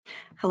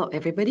Hello,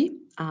 everybody,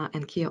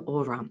 and kia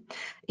ora.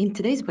 In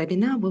today's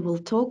webinar, we will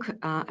talk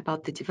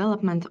about the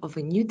development of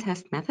a new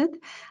test method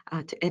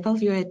to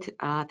evaluate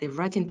the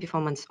writing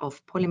performance of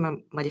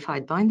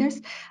polymer-modified binders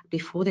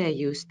before they are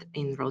used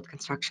in road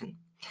construction.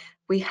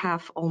 We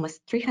have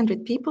almost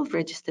 300 people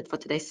registered for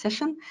today's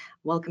session.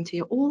 Welcome to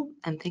you all,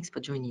 and thanks for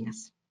joining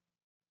us.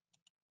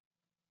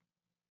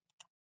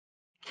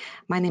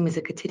 My name is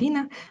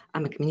Ekaterina.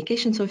 I'm a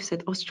communications officer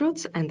at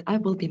Austroads, and I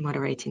will be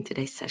moderating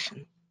today's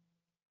session.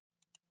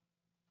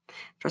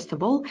 First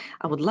of all,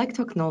 I would like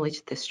to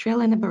acknowledge the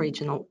Australian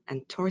Aboriginal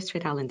and Torres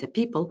Strait Islander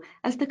people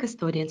as the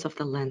custodians of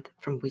the land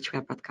from which we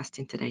are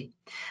broadcasting today.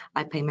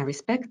 I pay my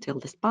respect to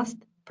elders past,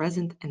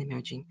 present and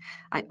emerging.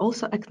 I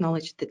also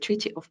acknowledge the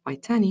Treaty of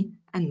Waitangi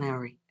and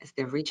Maori as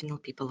the original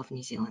people of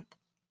New Zealand.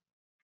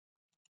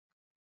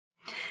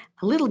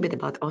 A little bit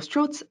about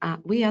Austroads.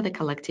 We are the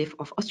collective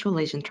of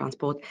Australasian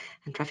transport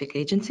and traffic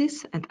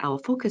agencies, and our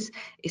focus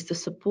is to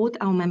support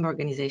our member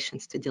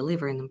organizations to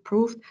deliver an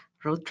improved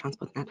road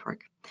transport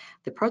network.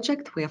 The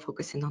project we are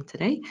focusing on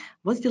today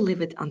was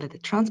delivered under the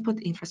Transport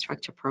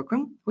Infrastructure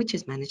Program, which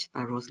is managed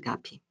by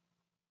ROSGAPI.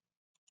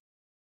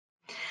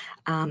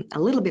 A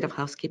little bit of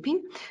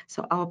housekeeping.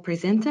 So our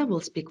presenter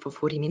will speak for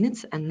 40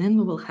 minutes and then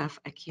we will have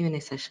a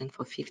Q&A session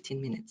for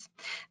 15 minutes.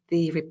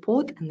 The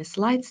report and the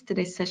slides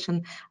today's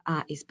session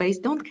is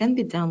based on, can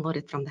be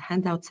downloaded from the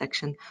handout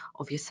section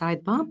of your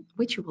sidebar,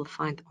 which you will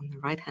find on the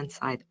right-hand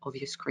side of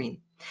your screen.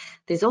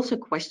 There's also a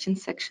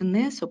questions section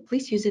there, so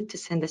please use it to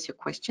send us your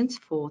questions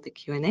for the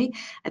Q&A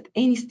at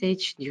any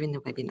stage during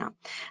the webinar.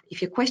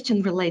 If your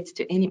question relates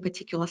to any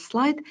particular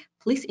slide,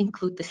 please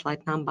include the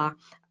slide number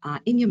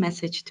in your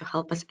message to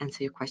help us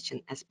answer your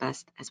question as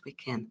best as we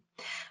can.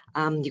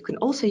 You can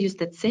also use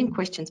that same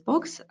questions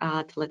box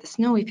to let us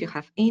know if you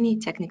have any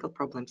technical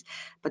problems.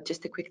 But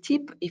just a quick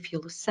tip, if you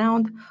lose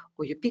sound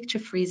or your picture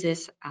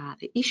freezes,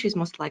 the issue is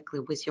most likely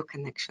with your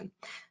connection.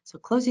 So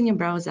closing your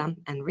browser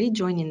and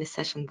rejoining the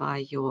session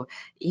via your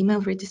email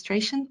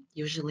registration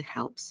usually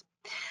helps.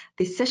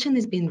 This session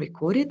is being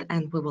recorded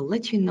and we will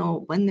let you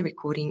know when the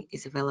recording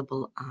is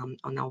available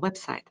on our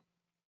website.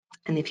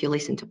 And if you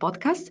listen to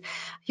podcasts,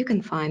 you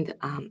can find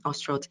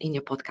Austroads in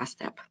your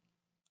podcast app.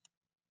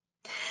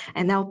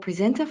 And our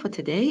presenter for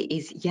today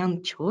is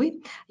Jan Choi.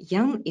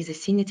 Jan is a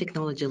senior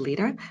technology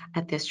leader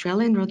at the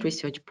Australian Road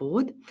Research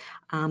Board.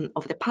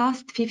 Over the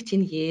past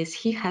 15 years,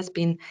 he has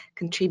been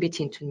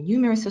contributing to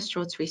numerous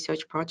Austroads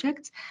research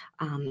projects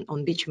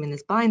on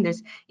bituminous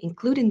binders,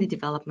 including the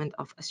development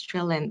of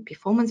Australian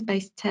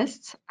performance-based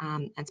tests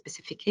and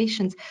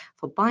specifications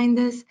for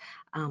binders,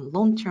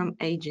 long-term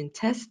aging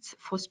tests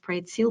for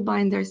sprayed seal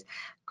binders,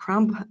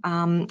 crumb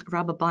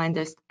rubber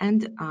binders,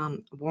 and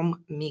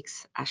warm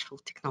mix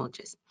asphalt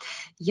technologies.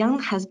 Jan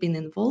has been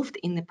involved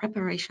in the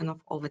preparation of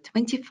over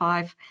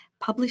 25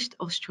 published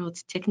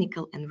Austroads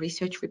technical and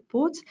research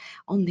reports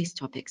on these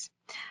topics.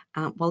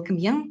 Welcome,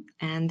 Jan,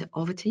 and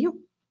over to you.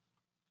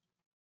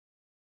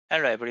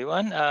 Hello,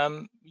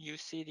 everyone. You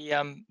see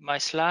the my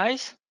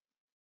slides?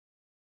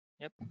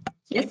 Yep.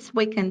 Yes,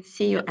 we can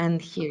see you and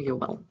hear you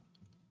well.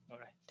 All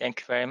right.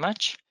 Thank you very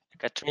much,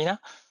 Katrina.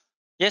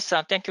 Yes,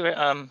 thank you.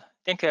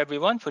 Thank you,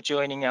 everyone, for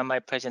joining my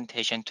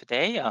presentation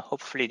today.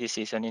 Hopefully, this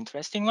is an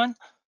interesting one.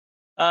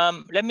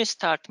 Let me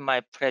start my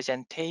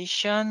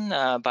presentation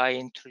by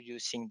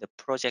introducing the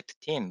project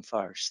team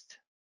first.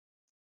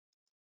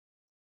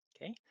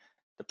 Okay.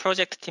 The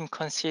project team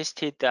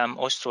consisted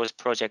Austroads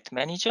project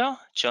manager,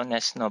 John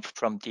Esnop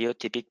from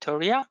DOT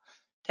Victoria,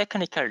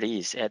 technical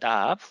leads at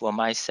ARB were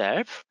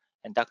myself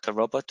and Dr.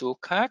 Robert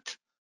Urquhart,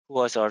 who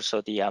was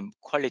also the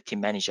quality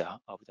manager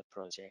of the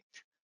project.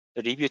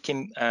 The review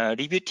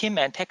team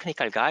and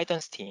technical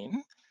guidance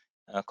team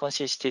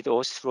consisted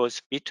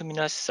Austroads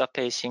Bituminous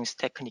Surfacings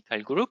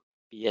Technical Group,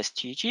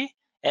 BSTG,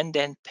 and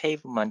then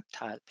Pavement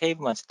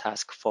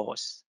Task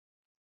Force.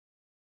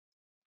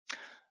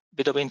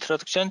 Bit of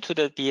introduction to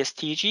the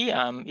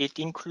BSTG. It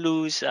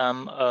includes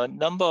a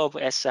number of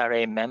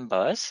SRA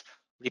members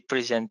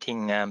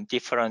representing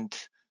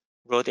different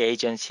road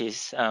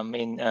agencies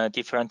in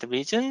different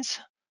regions,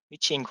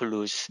 which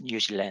includes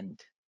New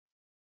Zealand.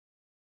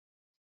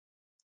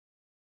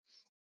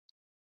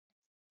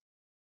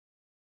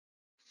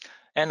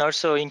 And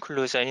also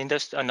includes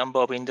a number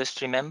of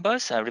industry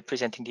members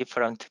representing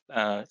different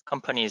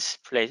companies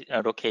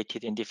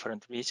located in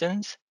different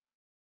regions.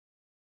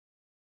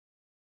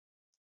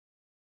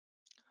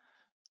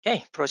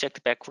 Okay,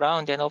 project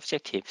background and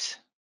objectives.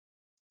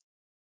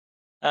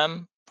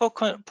 For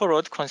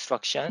road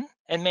construction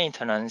and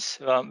maintenance,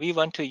 we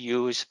want to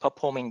use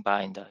performing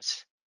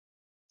binders.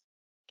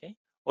 Okay,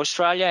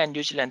 Australia and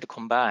New Zealand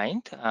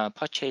combined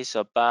purchase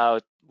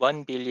about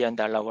 $1 billion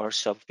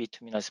worth of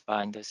bituminous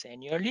binders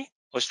annually,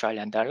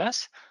 Australian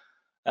dollars.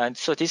 And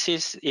so this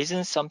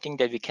isn't something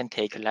that we can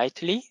take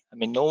lightly. I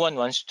mean, no one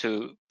wants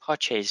to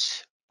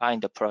purchase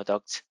binder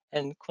products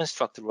and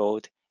construct the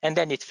road, and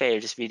then it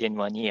fails within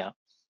 1 year.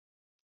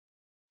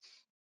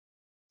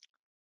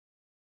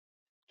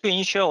 To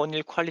ensure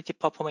only quality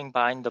performing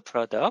binder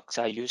products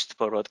are used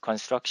for road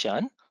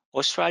construction,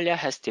 Australia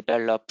has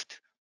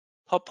developed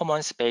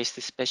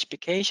performance-based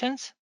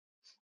specifications.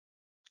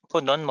 For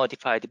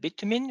non-modified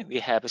bitumen, we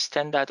have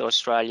Standard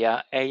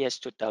Australia AS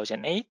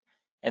 2008,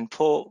 and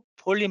for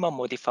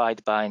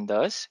polymer-modified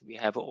binders, we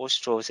have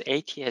Austral's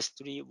ATS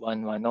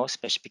 3110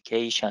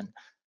 specification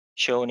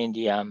shown in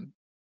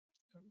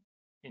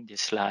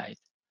this slide,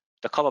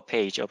 the cover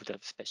page of the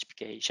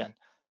specification.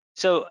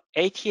 So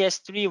ATS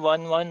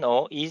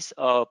 3110 is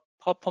a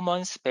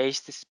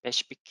performance-based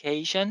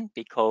specification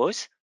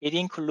because it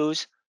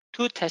includes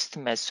two test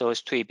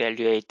methods to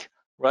evaluate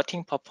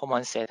rotting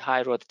performance at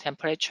high rod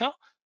temperature,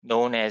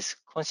 known as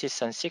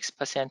consistent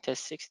 6% at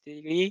 60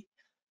 degrees,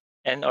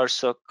 and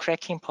also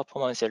cracking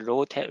performance at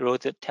low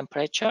rod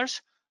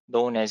temperatures,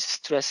 known as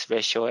stress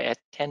ratio at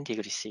 10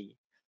 degrees C.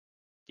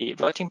 The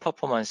rotting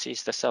performance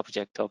is the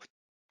subject of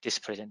this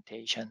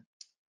presentation.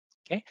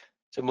 Okay,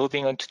 so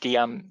moving on to the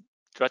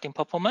rotting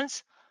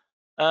performance.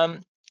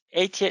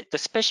 The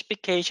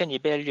specification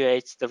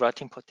evaluates the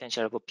rotting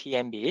potential of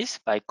PMBs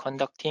by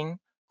conducting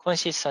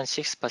consistent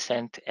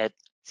 6% at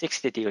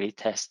 60-degree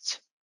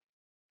tests.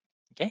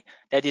 Okay,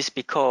 that is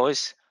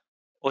because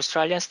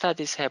Australian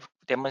studies have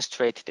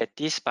demonstrated that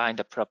this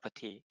binder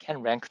property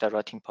can rank the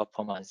rotting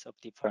performance of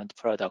different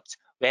products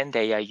when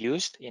they are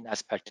used in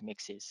asphalt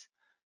mixes.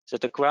 So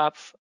the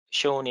graph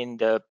shown in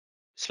the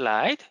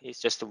slide is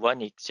just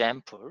one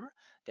example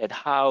that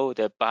how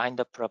the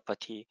binder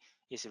property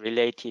is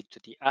related to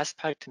the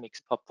asphalt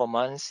mix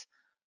performance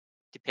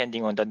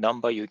depending on the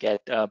number you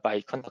get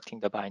by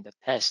conducting the binder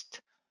test.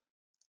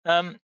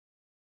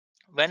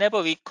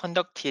 Whenever we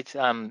conducted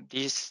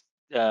these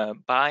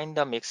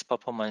binder mix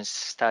performance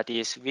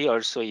studies, we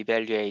also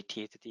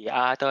evaluated the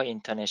other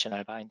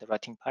international binder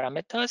rotting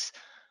parameters,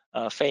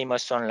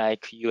 famous one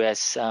like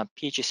US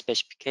PG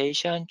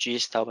specification,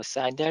 G-star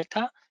sine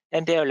delta,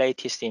 and their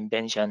latest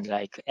invention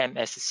like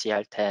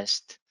MSCR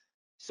test.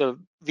 So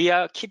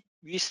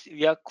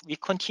we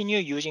continue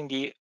using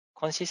the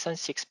consistent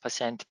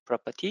 6%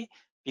 property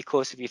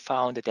because we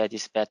found that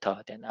is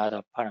better than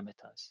other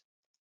parameters.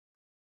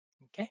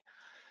 Okay.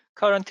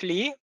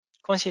 Currently,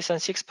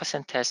 consistent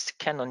 6% test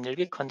can only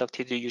be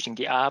conducted using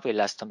the ARB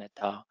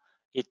elastometer.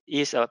 It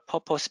is a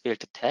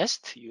purpose-built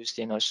test used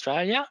in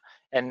Australia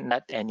and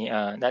not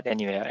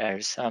anywhere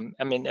else.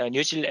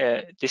 New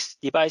Zealand, this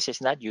device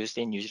is not used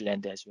in New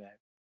Zealand as well.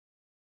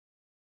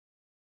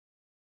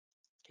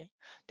 Okay,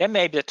 that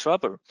may be the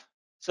trouble.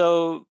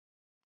 So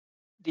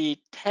the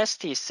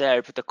test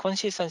itself, the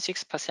consistent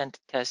 6%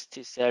 test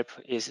itself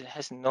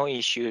has no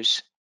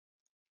issues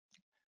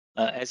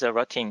as a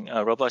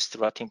robust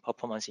rotting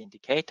performance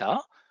indicator,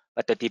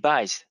 but the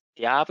device,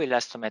 the ARB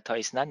elastometer,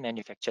 is not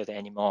manufactured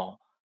anymore.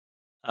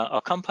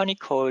 A company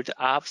called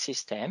ARB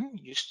System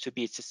used to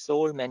be its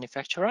sole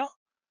manufacturer,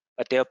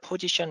 but their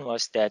position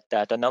was that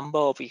the number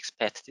of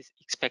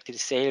expected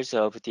sales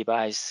of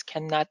device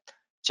cannot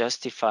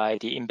justify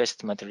the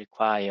investment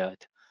required.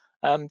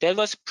 That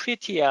was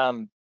pretty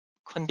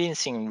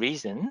convincing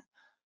reason,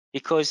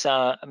 because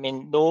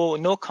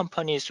no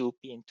companies would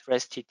be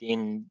interested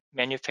in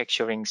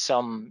manufacturing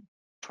some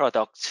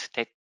products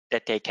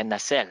that they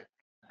cannot sell.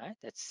 Right?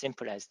 That's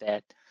simple as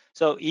that.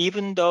 So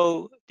even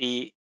though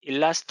the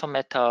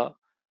elastometer,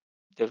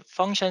 the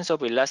functions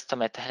of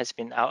elastometer has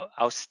been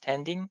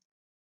outstanding,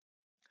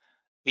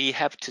 we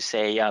have to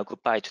say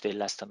goodbye to the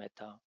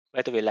elastometer,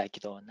 whether we like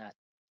it or not.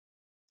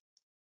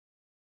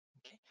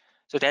 Okay.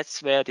 So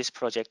that's where this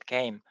project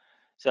came.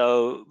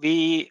 So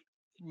we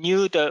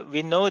know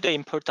the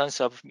importance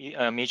of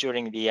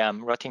measuring the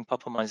rotting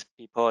performance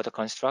before the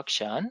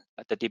construction,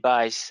 but the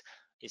device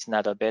is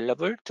not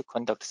available to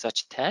conduct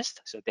such test.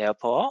 So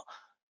therefore,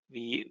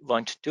 we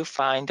want to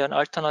find an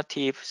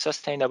alternative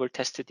sustainable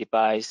test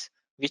device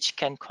which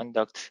can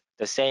conduct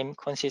the same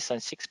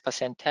consistent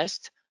 6%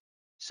 test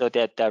so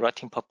that the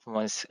rotting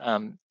performance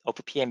of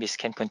PMBs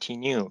can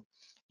continue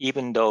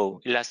even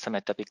though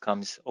elastometer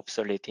becomes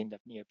obsolete in the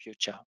near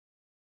future.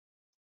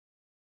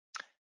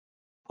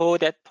 For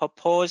that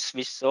purpose,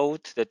 we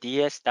thought the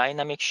DS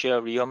dynamic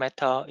shear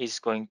rheometer is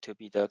going to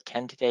be the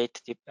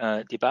candidate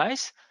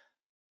device.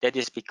 That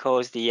is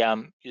because the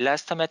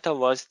elastometer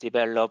was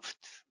developed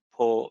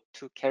to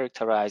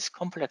characterize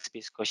complex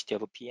viscosity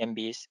of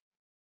PMBs.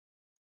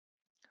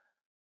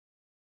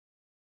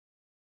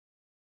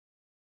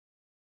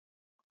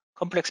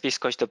 Complex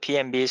viscosity of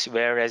PMBs,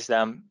 whereas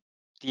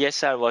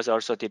DSR was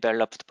also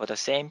developed for the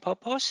same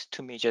purpose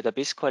to measure the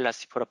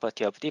viscoelastic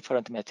property of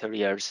different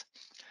materials.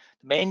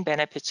 The main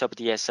benefits of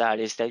DSR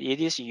is that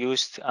it is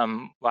used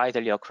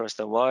widely across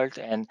the world,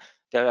 and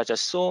there are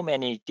just so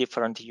many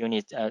different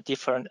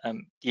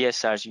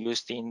DSRs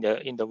used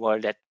in the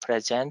world at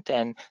present,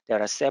 and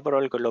there are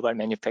several global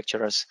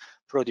manufacturers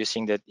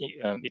producing the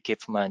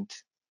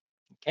equipment.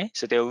 Okay,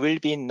 so there will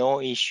be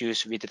no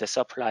issues with the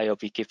supply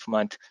of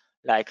equipment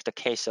like the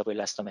case of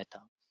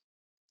elastometer.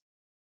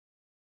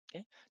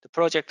 Okay. The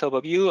project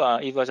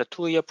overview, it was a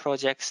 2-year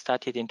project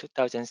started in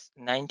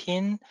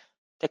 2019.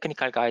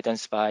 Technical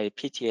guidance by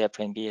PTF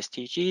and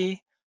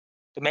BSTG.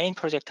 The main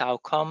project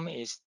outcome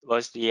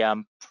was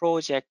the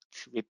project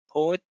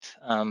report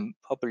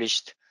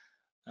published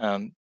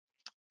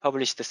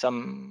published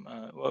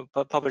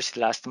published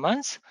last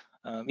month,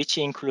 which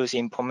includes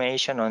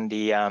information on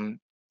the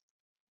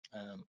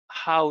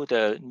how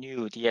the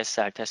new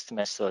DSR test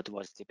method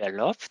was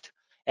developed,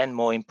 and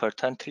more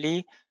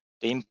importantly,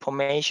 the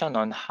information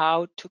on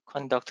how to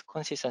conduct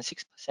consistent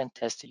 6%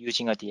 test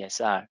using a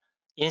DSR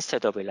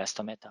instead of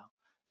elastometer.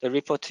 The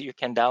report, you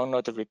can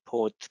download the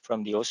report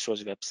from the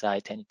OSRO's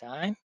website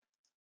anytime.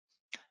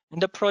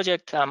 And the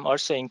project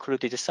also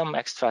included some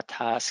extra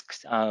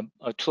tasks to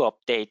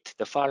update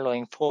the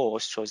following 4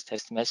 OSRO's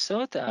test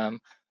method. The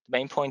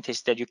main point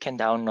is that you can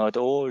download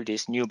all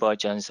these new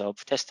versions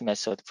of test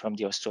method from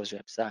the OSRO's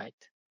website.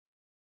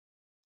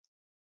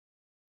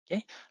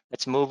 Okay,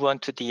 let's move on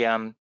to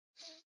the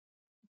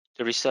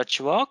research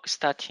work,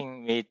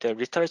 starting with the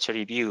literature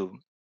review.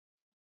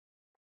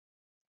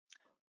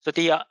 So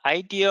the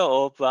idea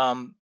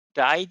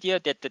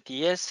that the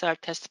DSR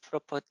test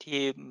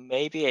property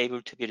may be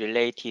able to be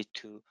related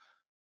to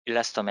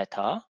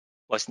elastometer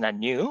was not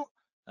new.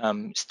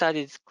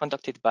 Studies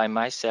conducted by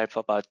myself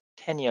about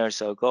 10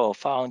 years ago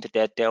found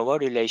that there were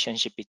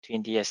relationship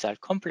between DSR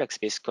complex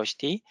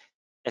viscosity,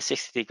 a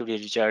 60-degree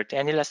result,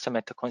 and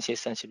elastometer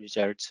consistency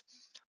results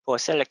for a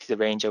selected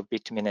range of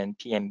bitumen and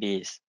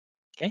PMBs.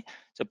 Okay,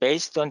 so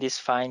based on this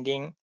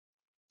finding,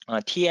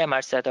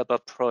 TMR set up a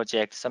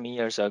project some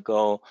years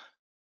ago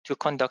to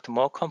conduct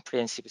more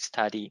comprehensive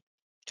study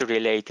to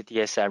relate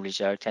DSR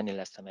result and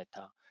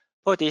elastometer.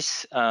 For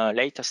this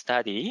later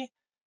study,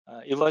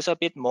 it was a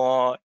bit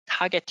more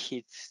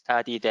targeted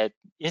study that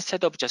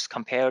instead of just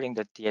comparing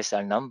the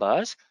DSR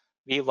numbers,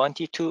 we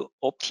wanted to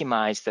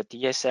optimize the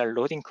DSR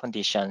loading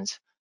conditions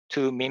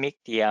to mimic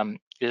the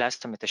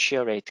elastometer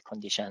shear rate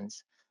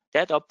conditions.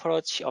 That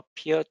approach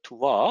appeared to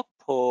work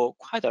for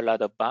quite a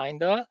lot of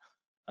binder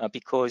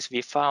because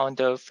we found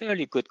a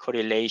fairly good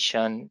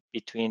correlation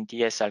between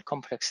DSR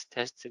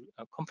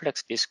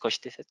complex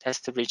viscosity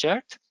test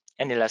result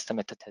and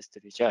elastometer test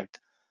result.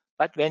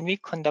 But when we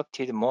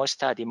conducted more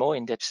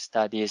in-depth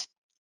studies,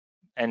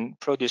 and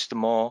produced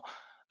more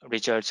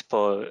results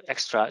for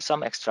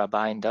some extra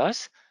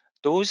binders,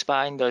 those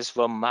binders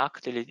were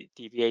markedly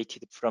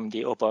deviated from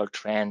the overall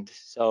trend.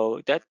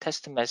 So that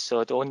test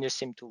method only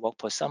seemed to work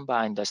for some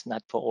binders,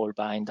 not for all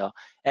binder.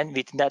 And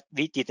we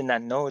did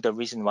not know the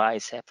reason why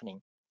it's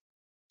happening.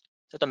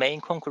 So the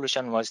main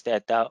conclusion was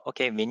that,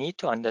 okay, we need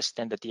to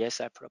understand the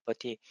DSR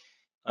property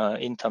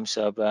in terms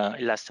of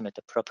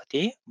elastometer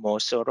property more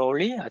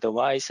thoroughly.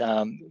 Otherwise,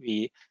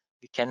 we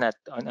cannot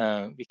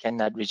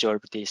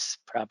resolve this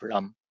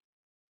problem.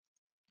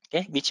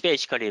 Okay, which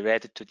basically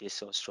led to this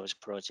OSRO's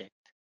project.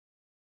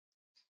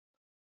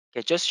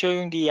 Okay, just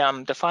showing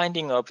the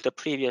finding of the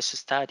previous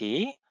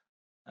study.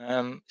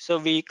 So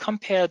we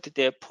compared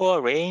the poor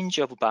range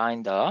of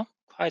binder,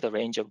 quite a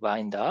range of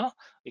binder.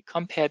 We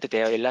compared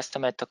their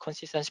elastometer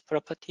consistency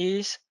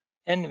properties,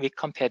 and we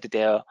compared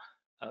their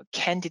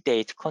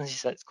candidate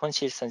consistent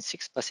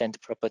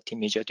 6% property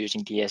measured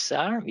using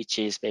DSR, which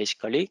is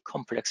basically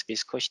complex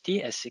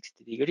viscosity at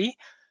 60 degree.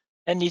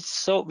 And we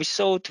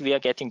thought we are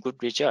getting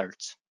good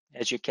results.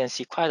 As you can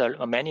see, quite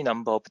a many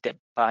number of the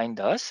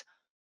binders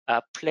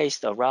are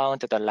placed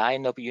around the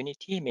line of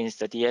unity, means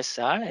the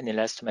DSR and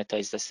elastometer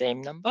is the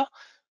same number.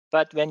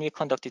 But when we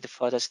conducted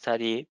further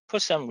study, for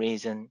some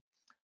reason,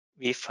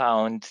 we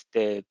found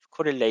the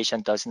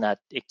correlation does not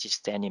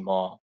exist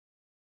anymore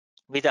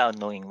without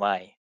knowing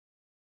why.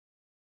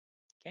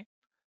 Okay.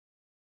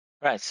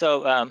 Right.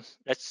 So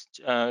let's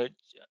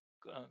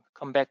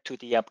come back to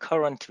the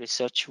current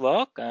research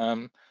work.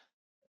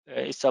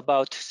 It's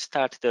about to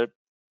start the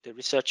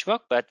research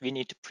work, but we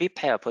need to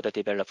prepare for the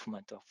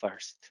development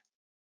first.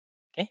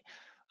 Okay.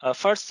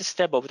 First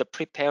step of the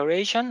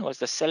preparation was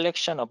the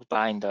selection of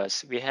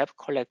binders. We have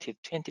collected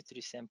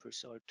 23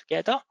 samples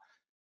altogether.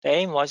 The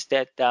aim was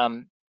that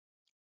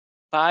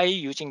by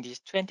using these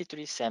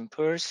 23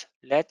 samples,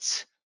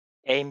 let's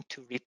aim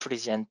to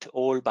represent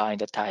all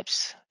binder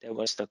types. That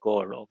was the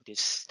goal of this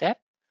step.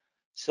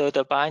 So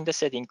the binder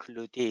set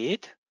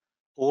included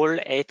all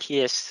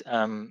ATS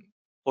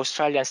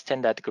Australian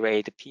standard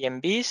grade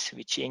PMBs,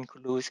 which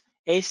includes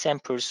 8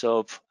 samples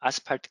of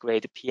asphalt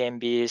grade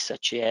PMBs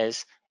such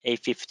as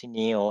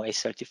A15E or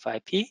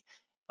A35P,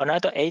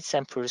 another 8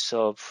 samples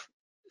of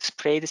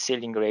sprayed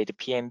sealing grade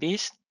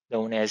PMBs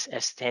known as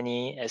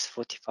S10E,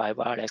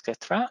 S45R,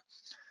 etc.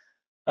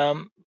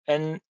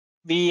 And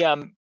we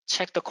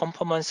check the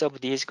conformance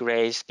of these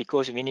grades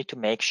because we need to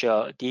make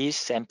sure these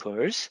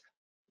samples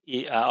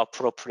are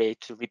appropriate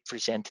to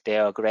represent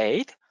their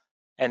grade.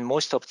 And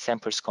most of the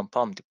samples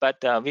conformed. But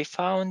we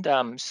found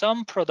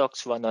some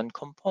products were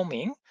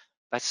non-conforming,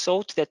 but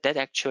thought that that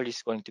actually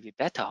is going to be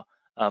better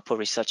for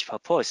research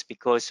purpose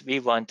because we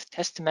want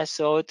test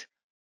method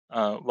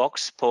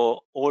works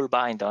for all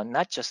binder,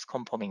 not just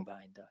conforming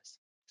binders.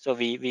 So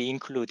we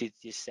included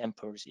these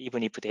samples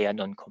even if they are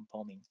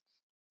non-conforming.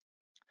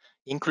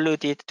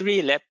 Included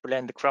 3 lab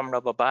blend chrome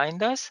rubber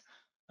binders.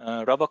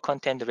 Rubber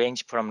content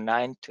range from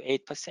 9 to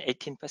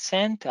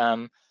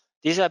 18%.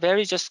 These are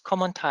very just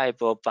common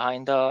type of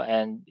binder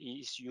and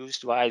is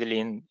used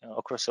widely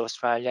across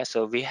Australia.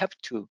 So we have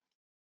to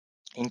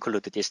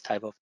include this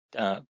type of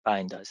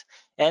binders.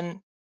 And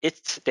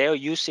their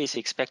use is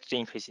expected to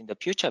increase in the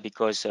future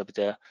because of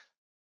the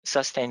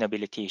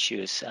sustainability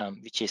issues,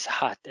 which is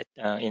hot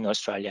in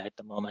Australia at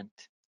the moment.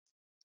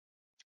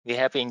 We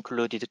have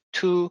included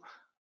 2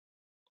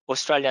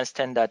 Australian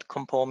standard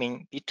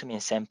conforming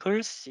bitumen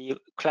samples,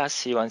 class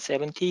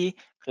C170,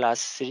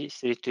 class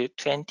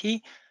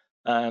C320,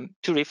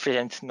 to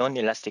represent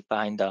non-elastic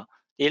binder.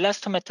 The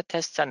elastometer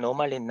tests are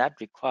normally not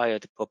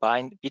required for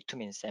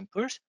bitumen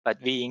samples, but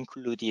we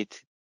included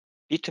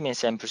bitumen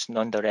samples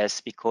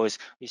nonetheless because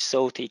we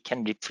thought it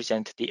can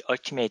represent the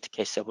ultimate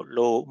case of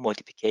low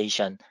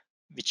modification,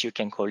 which you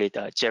can call it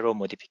a zero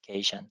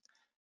modification.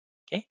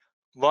 Okay.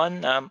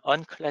 One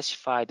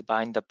unclassified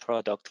binder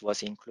product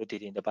was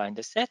included in the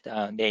binder set,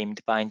 named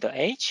Binder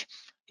H.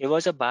 It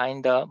was a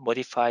binder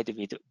modified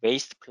with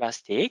waste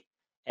plastic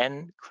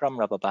and chrome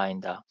rubber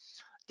binder.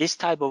 This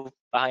type of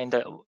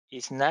binder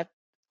is not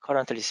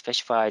currently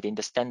specified in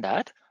the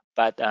standard,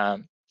 but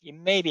it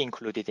may be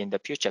included in the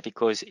future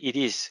because it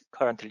is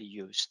currently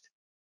used.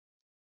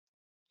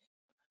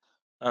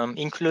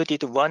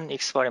 Included one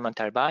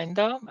experimental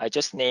binder. I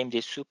just named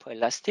it Super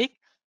Elastic.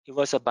 It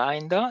was a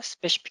binder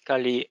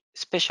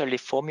specially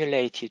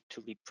formulated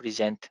to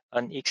represent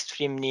an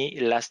extremely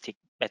elastic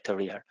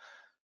material.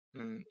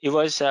 It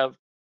was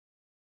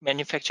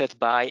manufactured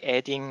by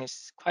adding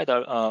quite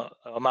an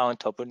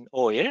amount of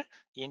oil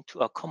into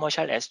a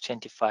commercial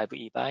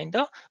S25E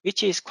binder,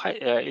 which is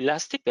quite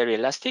elastic, very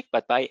elastic,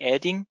 but by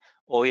adding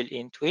oil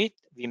into it,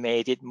 we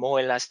made it more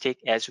elastic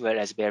as well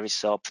as very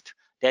soft.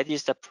 That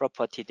is the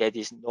property that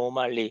is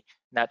normally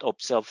not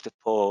observed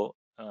for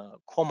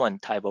common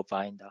type of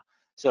binder.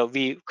 So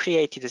we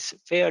created this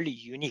fairly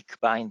unique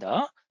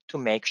binder to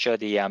make sure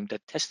the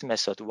test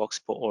method works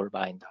for all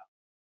binder.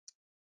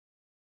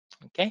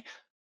 Okay,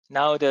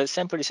 now the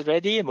sample is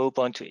ready. Move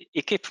on to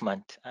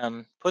equipment.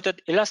 For the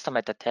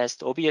elastometer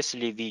test,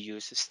 obviously we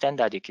use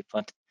standard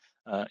equipment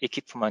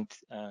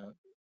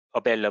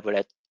available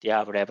at the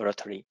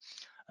laboratory.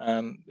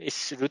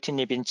 It's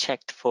routinely been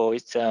checked for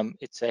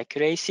its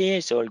accuracy.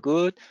 It's all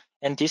good.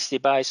 And this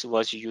device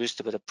was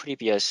used for the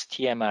previous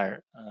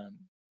TMR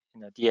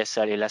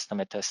DSR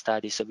elastometer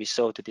study. So we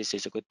thought this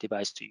is a good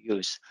device to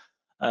use.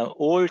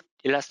 All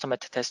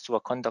elastometer tests were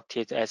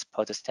conducted as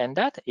per the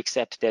standard,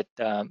 except that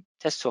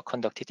tests were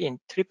conducted in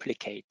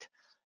triplicate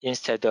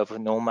instead of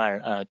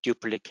normal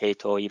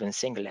duplicate or even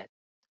singlet,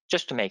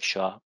 just to make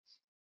sure.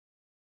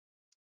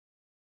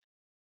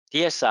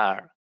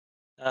 DSR.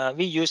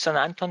 We used an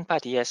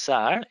Antonpa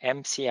DSR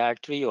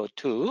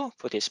MCR302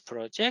 for this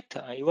project.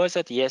 It was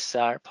a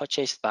DSR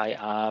purchased by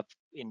ARP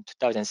in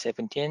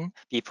 2017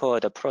 before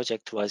the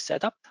project was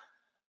set up.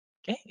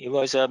 Okay, it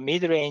was a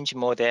mid-range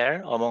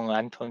model among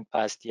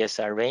Antonpa's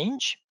DSR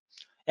range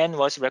and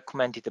was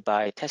recommended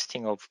by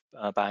testing of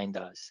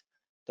binders.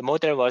 The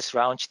model was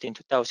launched in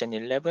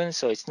 2011,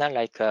 so it's not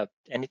like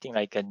anything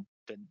like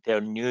their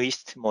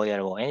newest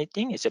model or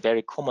anything. It's a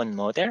very common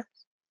model.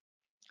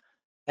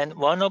 And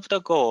one of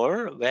the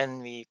goals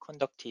when we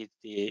conducted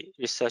the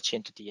research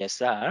into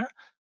DSR,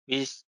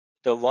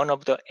 one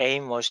of the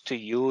aim was to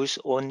use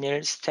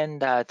only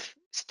standard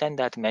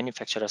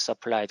manufacturer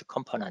supplied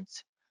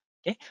components.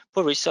 Okay,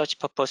 for research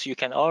purpose, you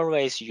can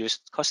always use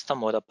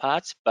custom order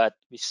parts, but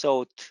we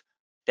thought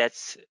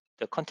that's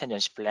the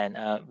contingency plan.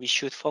 We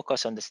should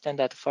focus on the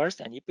standard first,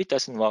 and if it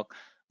doesn't work,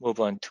 move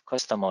on to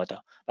custom order.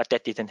 But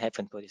that didn't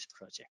happen for this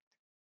project.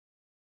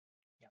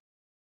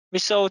 We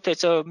thought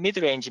it's a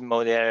mid-range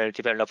model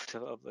developed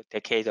a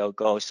decade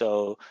ago,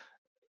 so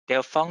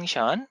their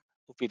function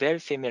would be very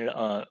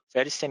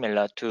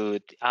similar to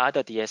the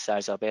other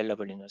DSRs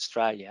available in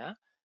Australia,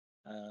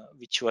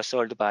 which were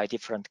sold by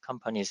different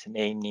companies,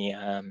 namely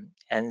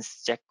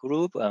ANZTEC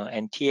Group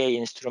and TA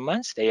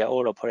Instruments. They are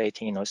all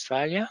operating in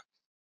Australia.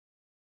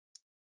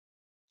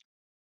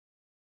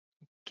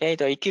 Okay,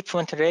 the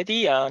equipment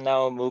ready.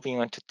 Now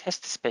moving on to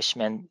test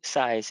specimen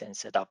size and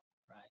setup.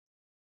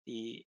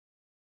 Right.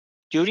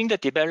 During the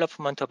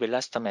development of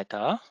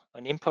elastometer,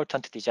 an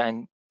important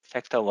design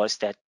factor was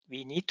that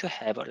we need to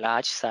have a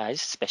large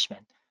size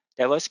specimen.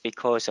 That was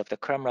because of the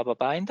chrome rubber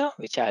binder,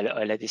 which I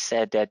already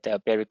said that are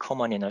very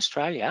common in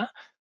Australia.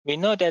 We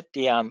know that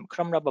the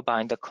chrome rubber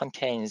binder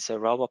contains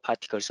rubber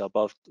particles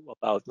about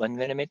 1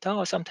 millimeter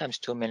or sometimes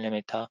 2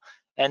 millimeter.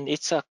 And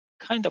it's a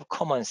kind of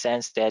common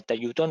sense that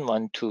you don't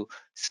want to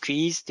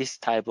squeeze this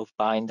type of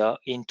binder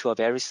into a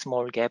very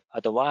small gap.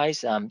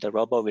 Otherwise, the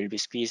rubber will be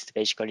squeezed.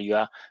 Basically, you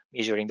are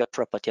measuring the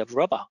property of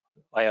rubber,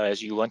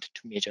 whereas you want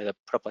to measure the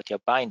property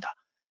of binder.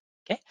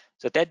 Okay,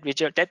 so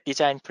that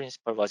design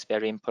principle was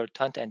very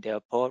important and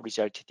therefore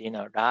resulted in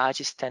a large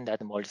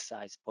standard mold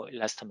size for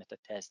elastometer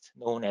tests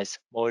known as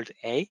mold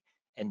A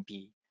and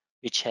B,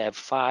 which have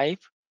 5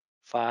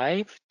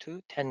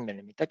 to 10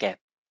 millimeter gap.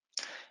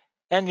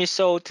 And we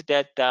thought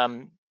that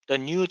the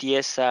new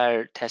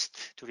DSR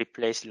test to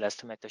replace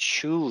elastometer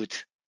should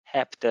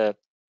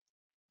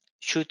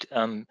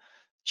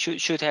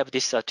have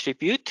this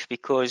attribute,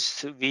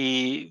 because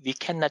we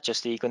cannot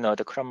just ignore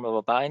the chrome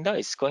rubber binder.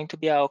 It's going to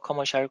be our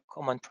commercial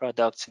common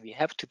products. We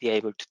have to be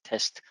able to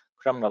test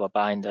crumb rubber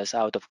binders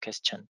out of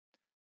question.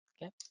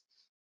 Okay.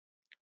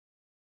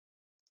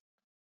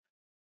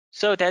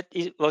 So that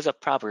was a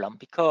problem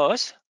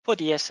because for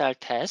DSR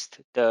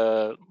test,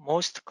 the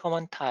most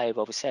common type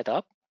of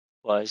setup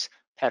was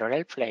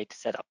parallel plate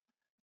setup.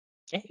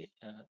 Okay.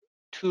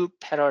 Two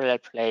parallel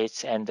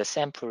plates and the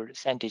sample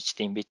sandwiched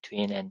in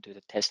between and do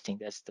the testing.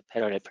 That's the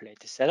parallel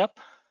plate setup.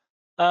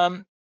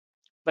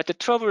 But the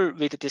trouble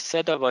with this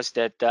setup was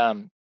that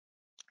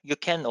you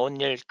can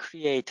only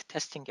create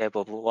testing gap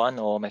of 1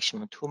 or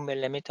maximum 2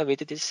 millimeter with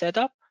this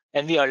setup.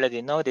 And we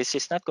already know this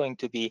is not going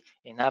to be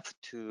enough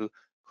to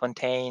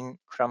contain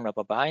crumb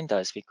rubber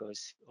binders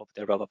because of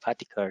the rubber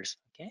particles.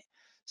 Okay,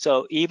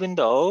 so even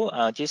though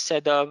this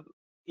setup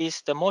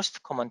is the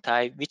most common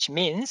type, which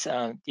means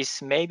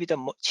this may be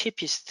the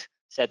cheapest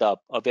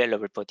setup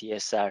available for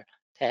DSR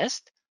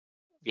test,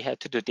 we have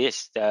to do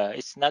this.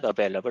 It's not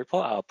available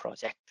for our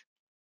project.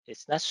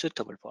 It's not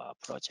suitable for our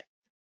project.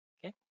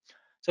 Okay,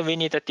 so we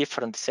need a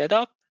different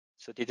setup.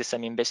 So did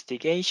some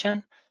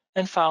investigation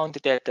and found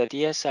that the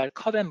DSR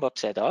curve and bob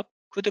setup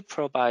could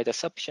provide a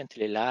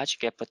sufficiently large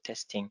gap for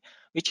testing,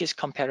 which is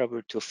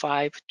comparable to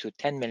 5 to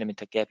 10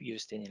 millimeter gap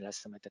used in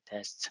elastomer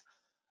tests.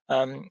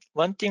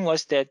 One thing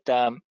was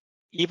that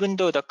even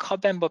though the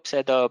curve and bob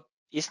setup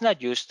is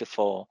not used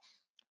for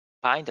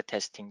binder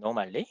testing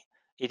normally,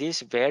 it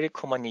is very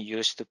commonly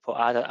used for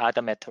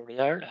other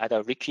material,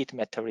 other liquid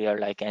material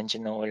like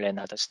engine oil and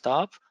other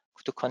stuff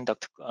to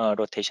conduct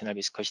rotational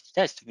viscosity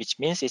test, which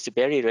means it's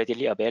very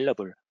readily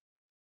available.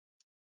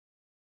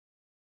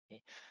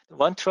 Okay.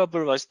 One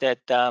trouble was that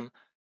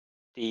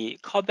the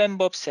curve and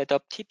bob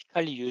setup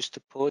typically used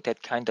for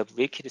that kind of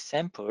liquid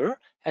sample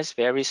has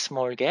very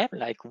small gap,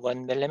 like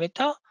 1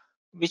 millimeter,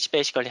 which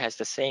basically has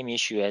the same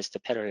issue as the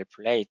parallel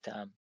plate.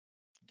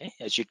 Okay.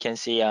 As you can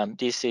see,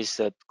 this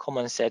is a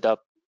common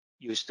setup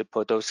used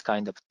for those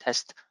kind of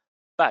tests.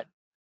 But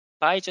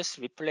by just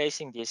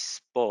replacing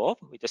this bob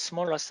with a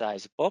smaller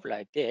size bob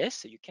like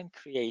this, you can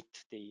create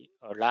a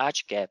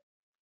large gap,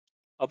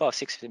 about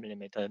 6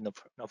 millimeter,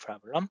 no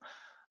problem,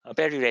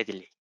 very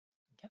readily.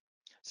 Okay.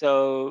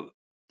 So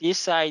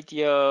this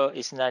idea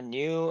is not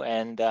new,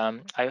 and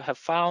I have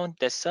found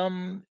that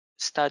some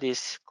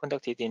studies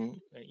conducted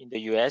in the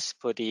US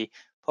for the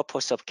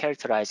purpose of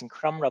characterizing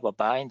crumb rubber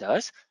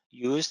binders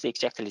used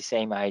exactly the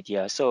same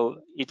idea.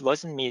 So it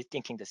wasn't me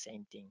thinking the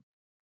same thing.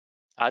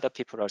 Other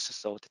people also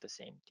thought the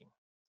same thing.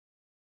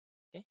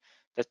 Okay.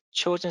 The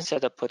chosen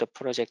setup for the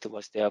project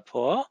was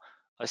therefore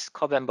a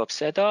curve and bob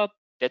setup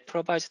that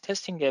provides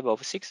testing gap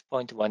of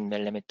 6.1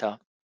 millimeter,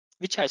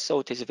 which I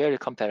thought is very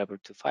comparable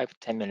to 5 to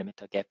 10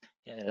 millimeter gap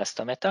in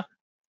elastomer.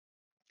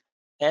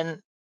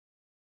 And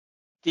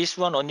this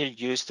one only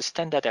used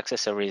standard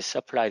accessories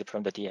supplied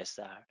from the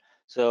DSR.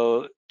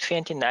 So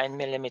 29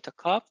 millimeter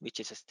cup, which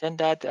is a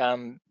standard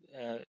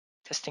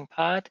testing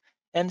part,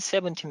 and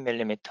 17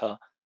 millimeter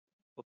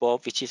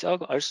bob, which is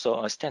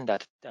also a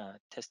standard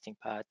testing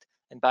part.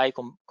 And by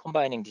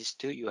combining these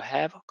two, you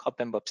have a curve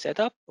and bob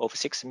setup of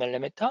 6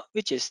 millimeter,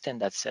 which is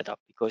standard setup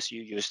because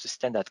you use the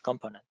standard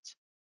components.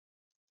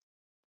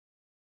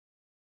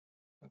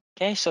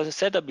 Okay, so the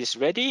setup is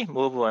ready.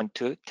 Move on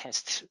to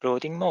test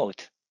loading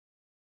mode.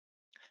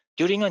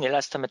 During an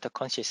elastomer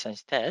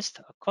consistency test,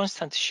 a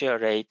constant shear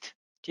rate,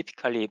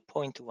 typically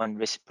 0.1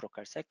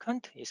 reciprocal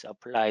second, is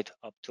applied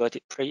up to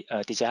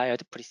a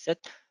desired preset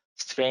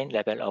strain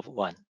level of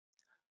 1.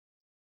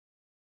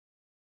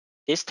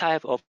 This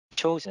type of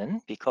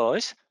chosen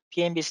because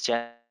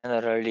PMBs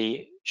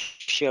generally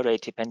shear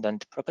rate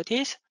dependent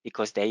properties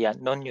because they are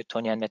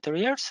non-Newtonian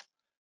materials.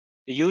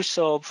 The use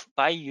of,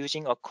 by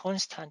using a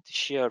constant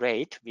shear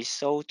rate, we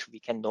thought we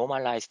can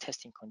normalize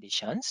testing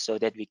conditions so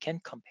that we can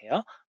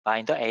compare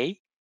binder A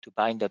to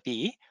binder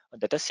B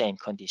under the same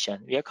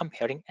condition. We are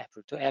comparing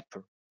apple to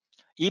apple.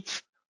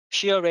 If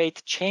shear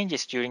rate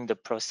changes during the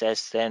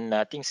process, then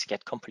things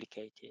get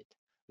complicated.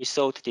 We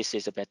thought this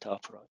is a better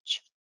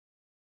approach.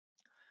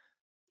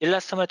 For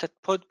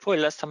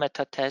elastomer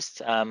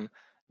tests,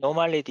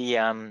 normally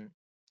the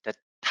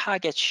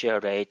target shear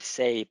rate,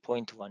 say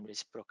 0.1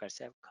 reciprocal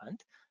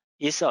second,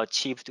 is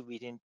achieved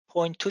within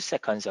 0.2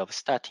 seconds of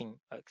starting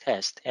a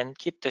test and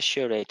keep the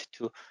shear rate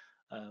to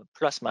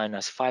plus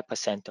minus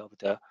 5% of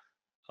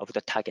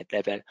the target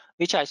level,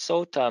 which I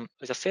thought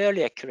was a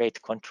fairly accurate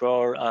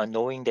control,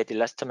 knowing that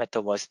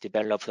elastomer was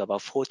developed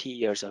about 40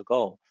 years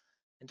ago.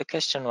 And the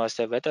question was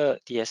whether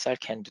DSR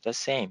can do the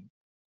same.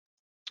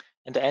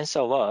 And the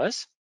answer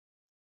was,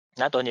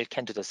 not only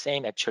can do the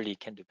same, actually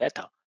can do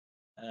better.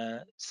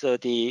 So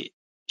the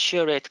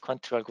shear rate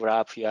control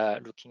graph you are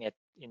looking at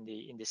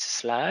in this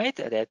slide,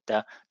 that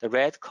the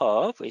red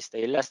curve is the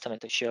elastomer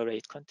shear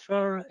rate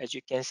control. As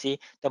you can see,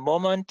 the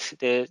moment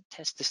the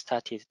test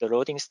started, the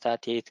loading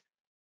started,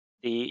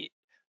 the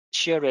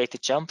shear rate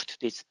jumped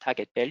to its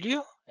target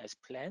value as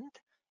planned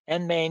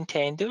and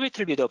maintained a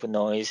little bit of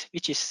noise,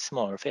 which is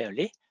small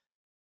fairly,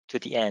 to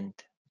the end.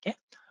 Okay,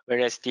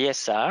 whereas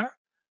DSR,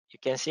 you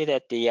can see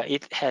that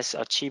it has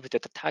achieved the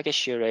target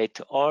shear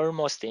rate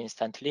almost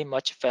instantly,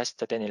 much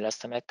faster than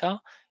elastomer.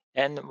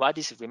 And what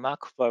is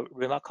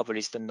remarkable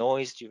is the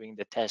noise during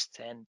the test.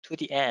 And to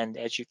the end,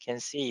 as you can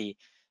see,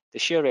 the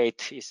shear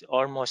rate is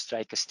almost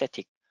like a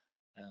static,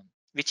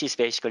 which is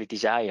basically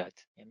desired.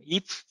 And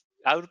if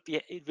I would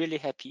be really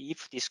happy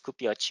if this could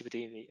be achieved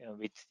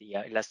with the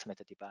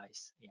elastometer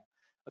device. Yeah.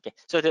 Okay,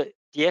 so the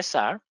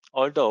DSR,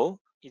 although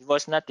it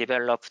was not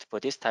developed for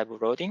this type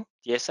of loading,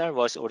 DSR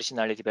was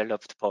originally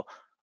developed for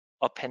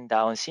up and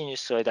down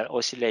sinusoidal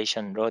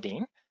oscillation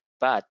loading,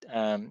 but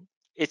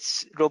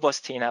it's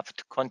robust enough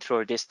to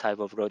control this type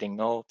of loading,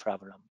 no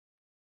problem.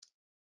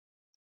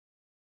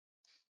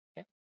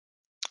 Okay.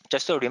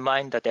 Just a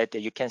reminder that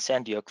you can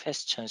send your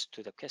questions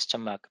to the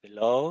question mark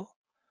below.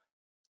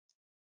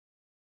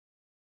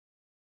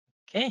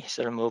 Okay,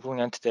 so moving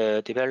on to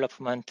the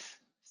development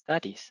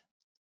studies.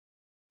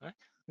 Right.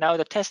 Now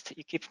the test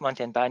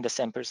equipment and binder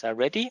samples are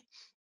ready.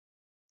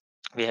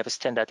 We have a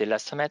standard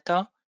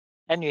elastometer,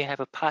 and we have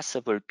a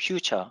possible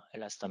future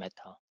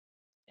elastometer.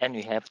 And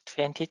we have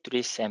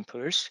 23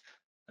 samples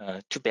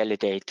to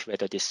validate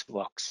whether this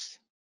works.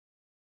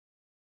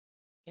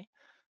 Okay.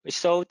 We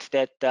thought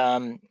that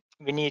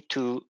we need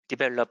to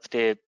develop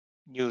the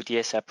new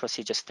DSR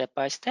procedure step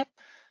by step,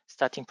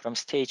 starting from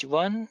stage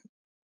 1,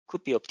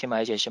 could be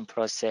optimization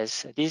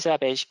process. These are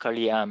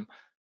basically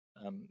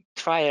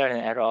trial and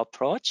error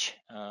approach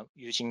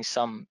using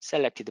some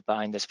selected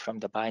binders from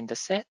the binder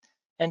set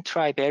and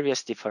try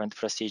various different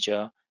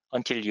procedure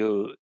until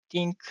you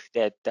think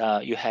that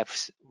you have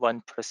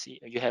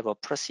a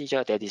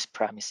procedure that is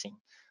promising.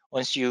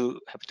 Once you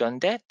have done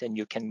that, then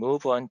you can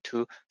move on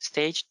to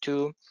stage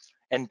 2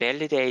 and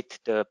validate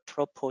the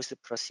proposed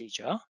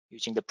procedure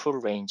using the full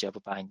range of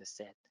binder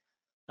set.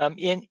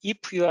 And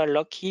if you are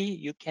lucky,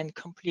 you can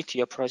complete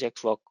your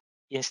project work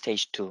in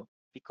stage 2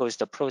 because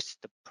the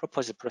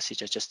proposed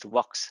procedure just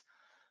works.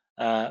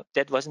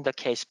 That wasn't the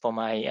case for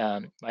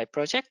my my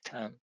project.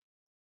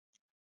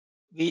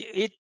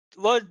 The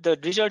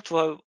results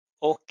were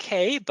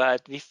okay,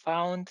 but we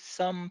found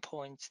some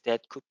points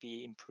that could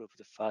be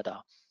improved further.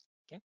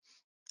 Okay,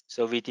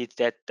 so we did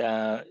that.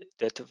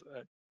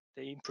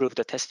 Improve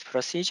the test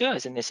procedure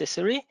as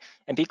necessary,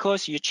 and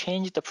because you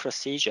change the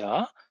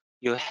procedure,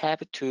 you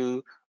have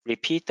to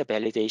repeat the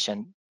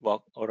validation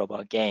work all over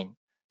again.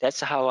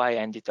 That's how I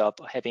ended up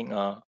having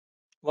a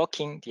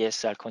working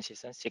DSR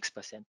consistent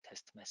 6%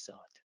 test method.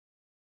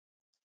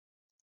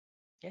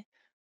 Okay,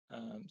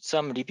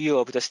 some review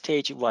of the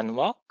stage 1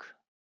 work.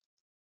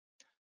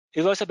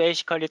 It was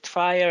basically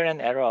trial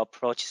and error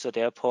approach, so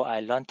therefore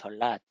I learned a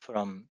lot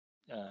from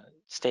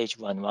stage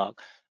 1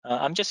 work.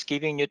 I'm just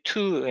giving you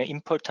 2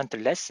 important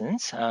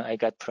lessons I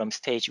got from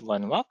stage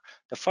 1 work.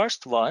 The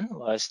first one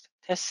was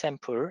test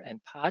sample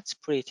and parts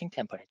preheating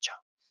temperature.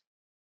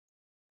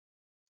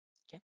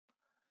 Okay.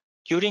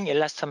 During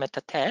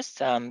elastometer tests,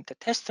 the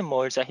test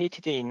molds are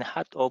heated in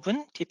hot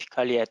oven,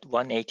 typically at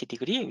 180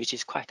 degrees, which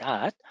is quite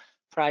hot,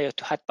 prior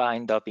to hot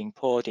binder being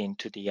poured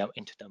into the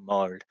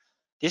mold.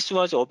 This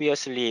was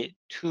obviously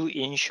to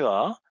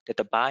ensure that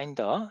the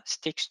binder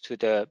sticks to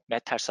the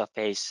metal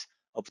surface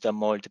of the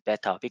mold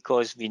better,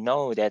 because we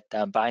know that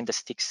binder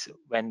sticks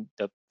when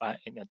the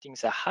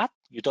things are hot.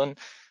 You don't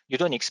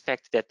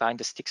expect that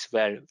binder sticks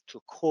well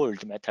to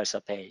cold metal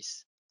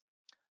surface.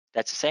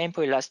 That's the same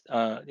for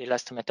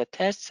elastometer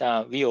tests.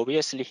 We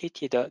obviously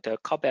heated the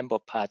cup and ball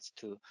parts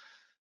to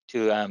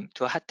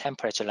a hot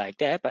temperature like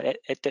that, but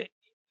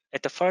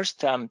at the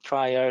first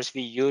trials,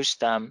 we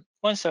used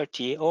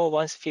 130 or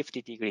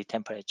 150 degree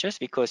temperatures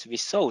because we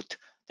thought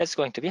that's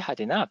going to be hot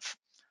enough.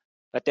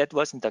 But that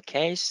wasn't the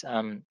case.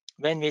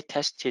 When we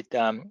tested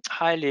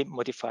highly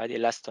modified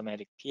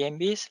elastometric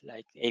PMBs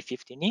like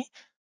A15E,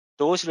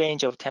 those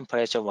range of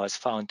temperature was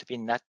found to be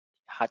not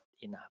hot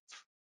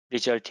enough,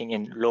 resulting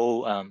in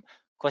low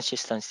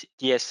consistency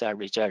DSR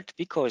result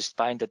because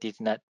binder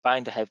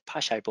have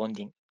partial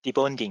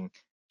debonding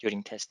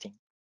during testing.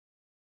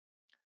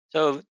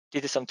 So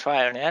did some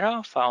trial and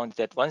error, found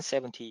that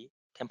 170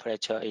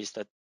 temperature is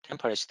the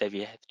temperature that we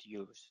have to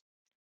use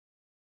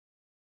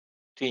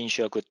to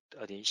ensure good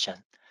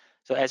adhesion.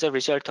 So as a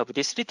result of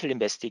this little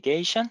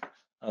investigation,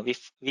 we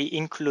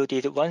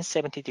included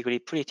 170 degree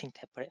preheating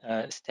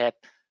step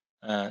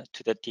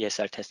to the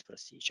DSR test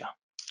procedure.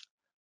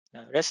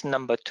 Now, lesson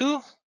number 2,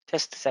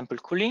 test sample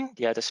cooling,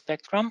 the other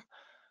spectrum.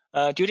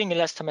 During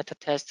elastometer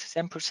test,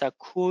 samples are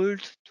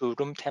cooled to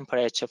room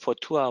temperature for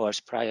 2 hours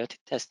prior to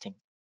testing.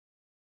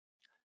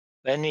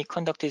 When we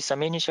conducted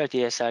some initial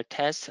DSR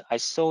tests, I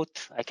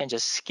thought I can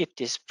just skip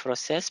this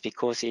process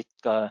because it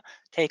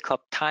take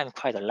up time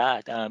quite a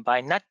lot.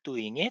 By not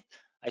doing it,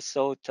 I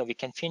thought we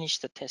can finish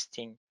the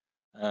testing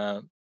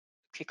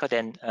quicker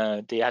than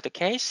the other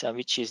case,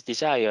 which is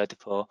desired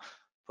for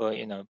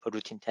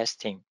routine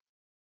testing.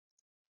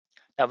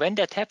 Now, when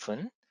that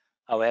happened,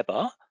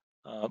 however,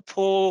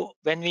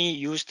 when we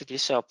used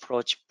this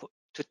approach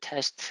to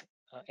test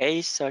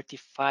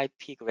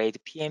A35P grade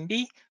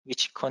PMB,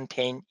 which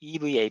contain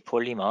EVA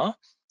polymer,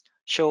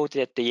 showed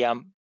that the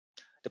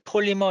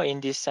polymer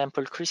in this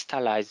sample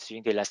crystallized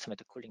during the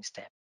elastometer cooling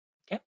step.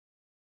 Okay,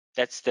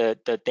 that's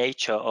the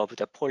nature of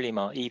the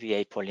polymer,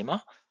 EVA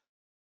polymer.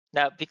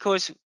 Now,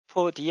 because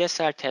for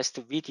DSR test,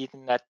 we did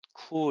not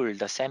cool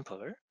the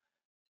sample.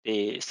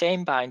 The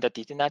same binder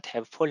did not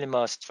have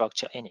polymer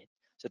structure in it.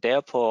 So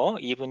therefore,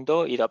 even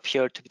though it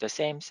appeared to be the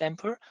same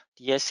sample,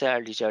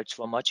 DSR results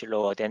were much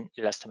lower than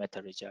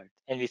elastometer result.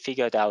 And we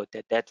figured out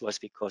that that was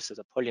because of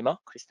the polymer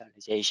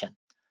crystallization.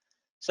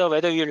 So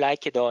whether you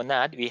like it or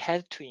not, we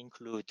had to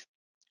include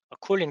a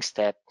cooling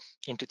step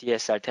into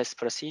DSR test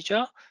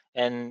procedure.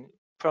 And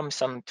from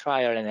some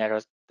trial and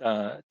error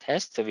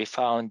tests, we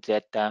found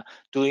that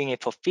doing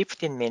it for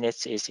 15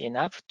 minutes is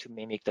enough to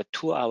mimic the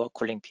 2-hour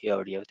cooling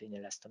period in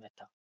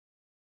elastometer.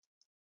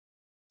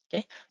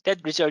 Okay, that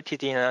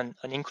resulted in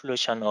an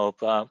inclusion of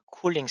a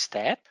cooling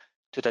step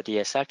to the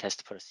DSR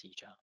test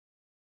procedure.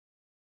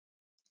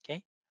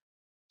 Okay,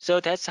 so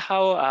that's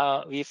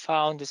how we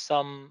found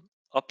some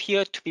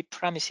appear to be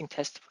promising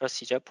test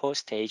procedure for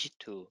stage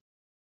 2.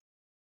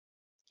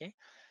 Okay,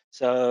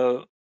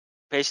 so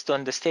based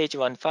on the stage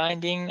 1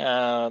 finding,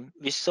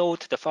 we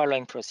thought the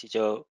following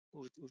procedure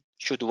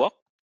should work.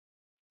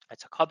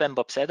 It's a curb and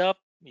bob setup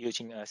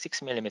using a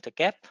 6mm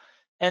gap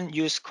and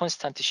use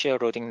constant shear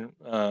loading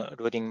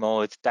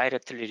mode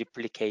directly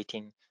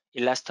replicating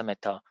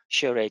elastometer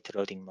shear rate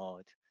loading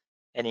mode,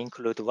 and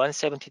include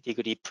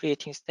 170-degree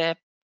preheating step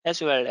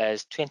as well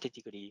as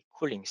 20-degree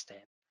cooling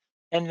step.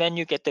 And when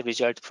you get the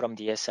result from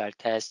the DSR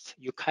test,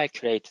 you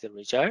calculate the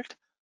result.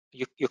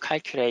 You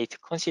calculate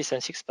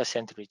consistent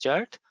 6%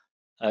 result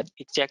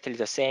exactly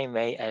the same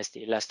way as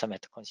the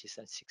elastometer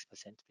consistent 6%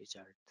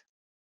 result.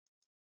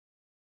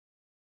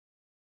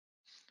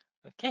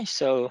 Okay,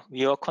 so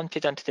we are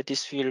confident that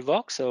this will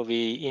work, so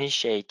we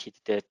initiated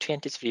the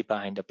 23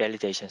 binder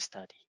validation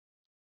study,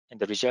 and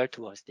the result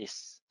was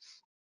this.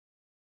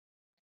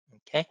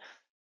 Okay,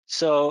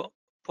 so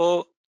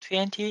for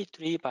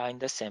 23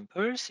 binder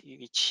samples,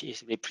 which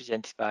is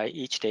represented by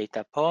each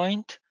data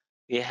point,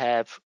 we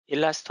have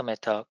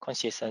elastometer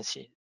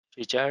consistency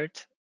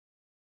result,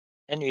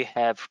 and we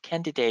have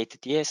candidate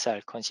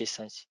DSR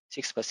consistency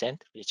 6%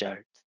 result.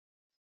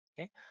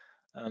 Okay.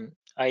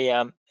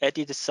 I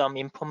added some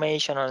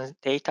information on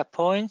data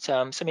points,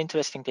 some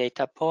interesting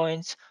data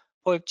points.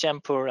 For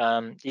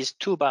example, these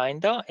two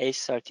binders,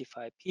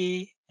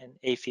 A35P and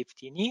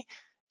A15E,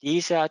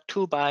 these are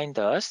two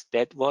binders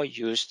that were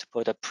used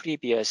for the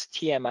previous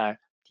TMR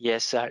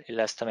DSR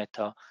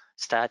elastometer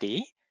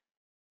study,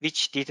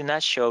 which did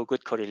not show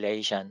good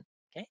correlation.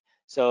 Okay,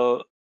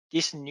 so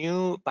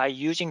by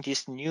using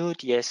this new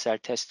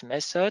DSR test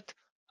method,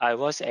 I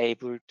was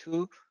able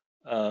to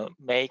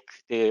make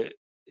the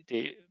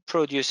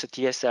produce a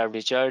DSR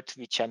result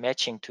which are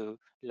matching to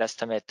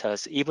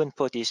elastometers even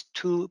for these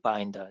two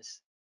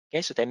binders.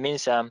 Okay, so that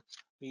means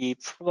we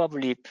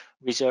probably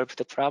resolved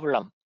the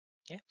problem.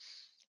 Okay.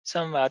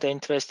 Some other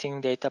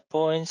interesting data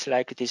points,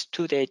 like these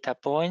two data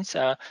points,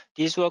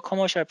 these were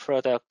commercial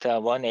product,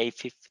 one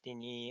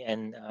A15E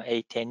and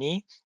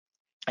A10E.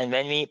 And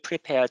when we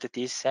prepared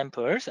these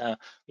samples,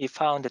 we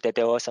found that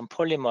there were some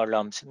polymer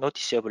lumps,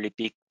 noticeably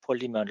big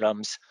polymer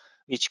lumps,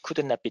 which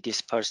could not be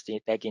dispersed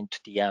back into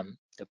the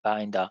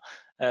binder.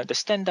 The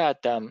standard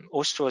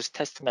Ostro's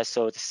test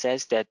method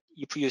says that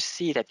if you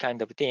see that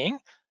kind of thing,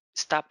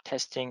 stop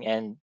testing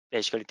and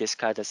basically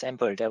discard the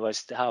sample. That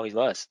was how it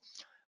was.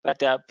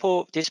 But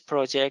for this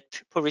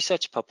project, for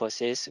research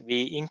purposes,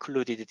 we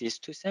included these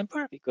two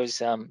samples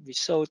because we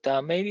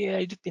thought maybe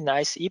it would be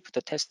nice if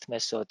the test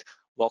method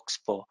works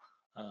for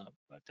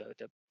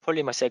the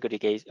polymer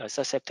segregate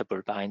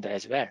susceptible binder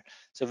as well.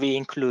 So we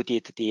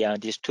included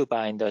these two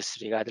binders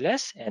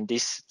regardless, and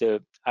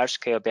the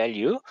R-square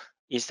value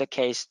is the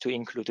case to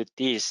include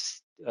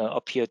this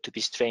appear to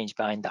be strange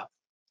binder.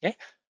 Okay.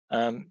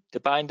 The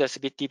binders a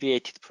bit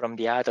deviated from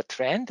the other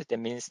trend. That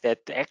means that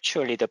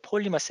actually the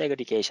polymer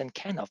segregation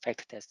can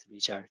affect test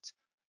results.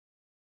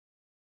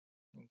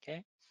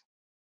 Okay.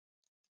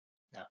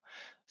 Now,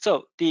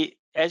 so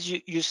as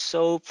you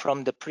saw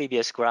from the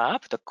previous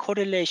graph, the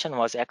correlation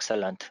was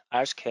excellent.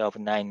 R-square of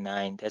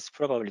 9.9. That's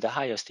probably the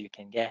highest you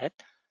can get.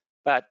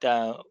 But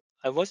I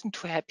wasn't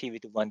too happy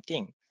with one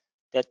thing,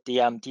 that the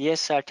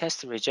DSR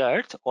test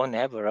result on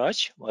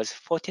average was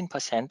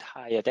 14%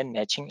 higher than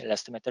matching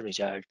elastometer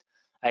result.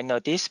 I know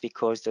this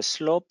because the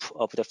slope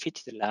of the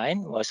fitted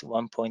line was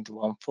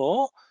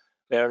 1.14,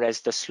 whereas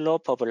the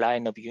slope of a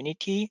line of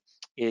unity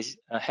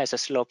has a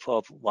slope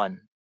of 1.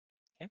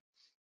 Okay?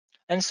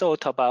 And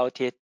thought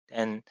about it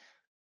and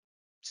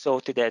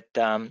thought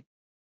that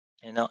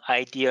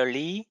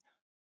ideally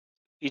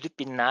it would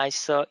be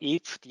nicer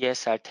if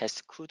DSR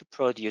test could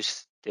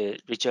produce the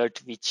result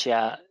which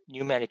are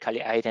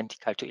numerically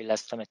identical to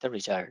elastometer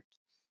result.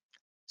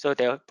 So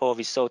therefore,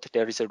 we thought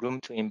there is a room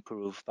to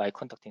improve by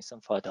conducting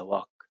some further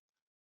work.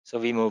 So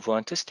we move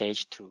on to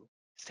stage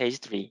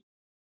 3.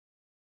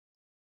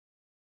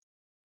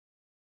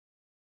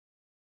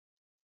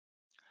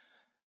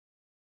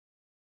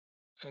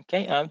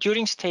 Okay,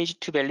 during stage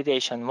 2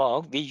 validation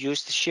work, we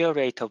used shear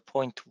rate of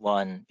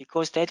 0.1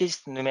 because that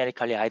is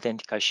numerically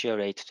identical shear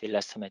rate to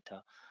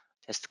elastometer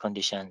test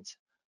conditions.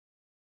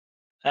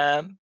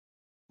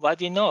 What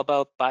we know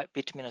about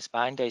bituminous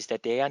binder is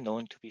that they are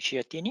known to be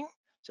shear thinning.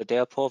 So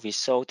therefore, we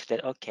thought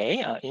that,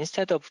 okay,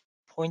 instead of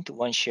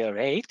 0.1 shear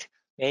rate,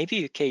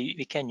 maybe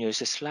we can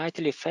use a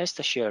slightly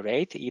faster shear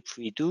rate. If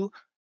we do,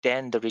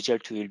 then the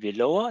result will be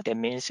lower. That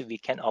means we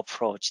can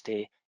approach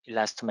the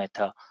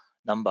elastometer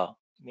number.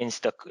 Means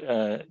the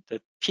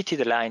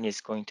pitted line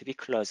is going to be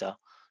closer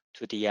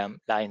to the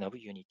line of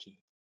unity.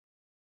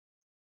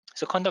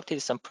 So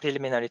conducted some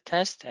preliminary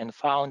tests and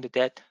found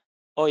that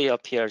it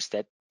appears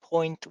that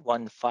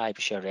 0.15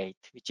 shear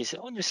rate, which is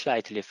only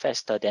slightly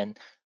faster than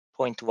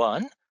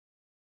 0.1,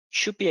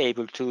 should be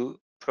able to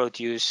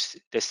produce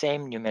the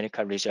same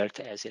numerical result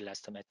as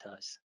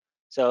elastometers.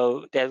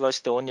 So that was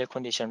the only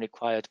condition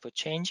required for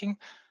changing.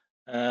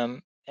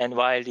 And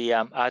while the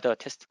other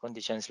test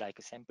conditions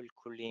like sample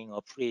cooling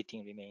or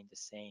preheating remain the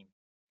same.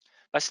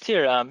 But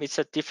still, it's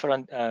a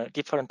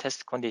different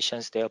test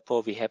conditions.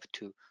 Therefore, we have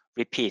to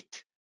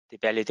repeat the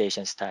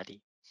validation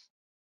study.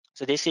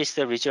 So this is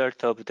the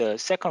result of the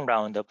second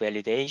round of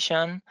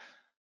validation.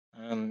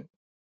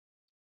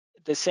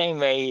 The same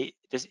way,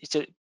 it's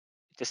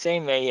the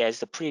same way as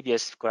the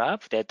previous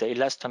graph, that the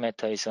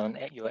elastometer is on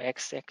your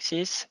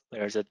x-axis,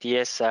 whereas the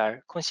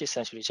DSR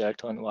consistency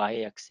result on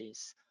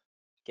y-axis.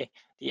 Okay,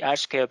 the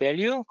R-square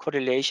value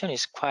correlation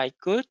is quite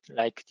good,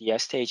 like the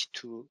stage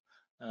 2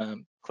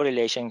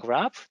 correlation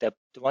graph. The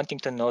one thing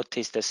to note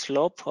is the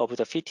slope of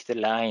the fitted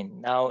line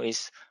now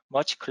is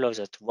much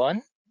closer to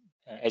 1,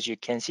 as you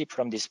can see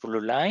from this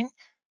blue line,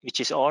 which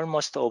is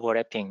almost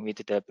overlapping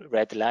with the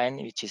red line,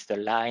 which is the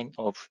line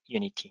of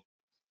unity.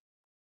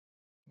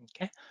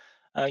 Okay.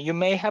 You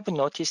may have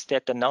noticed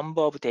that the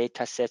number of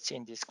data sets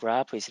in this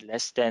graph is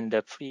less than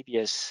the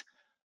previous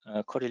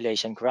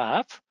correlation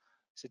graph.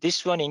 So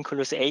this one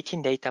includes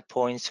 18 data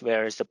points,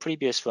 whereas the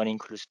previous one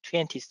includes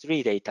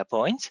 23 data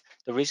points.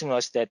 The reason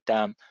was that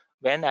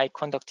when I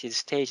conducted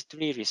stage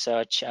 3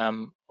 research,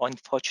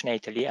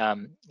 unfortunately,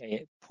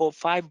 for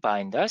 5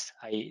 binders,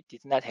 I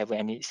did not have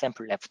any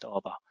sample left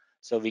over.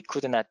 So we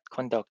could not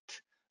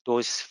conduct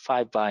those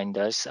 5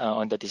 binders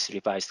under this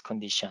revised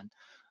condition.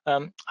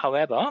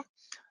 However,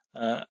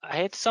 I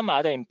had some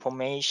other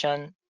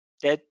information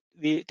that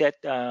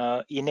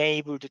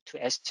enabled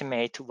to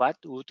estimate what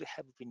would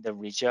have been the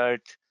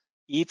result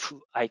if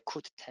I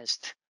could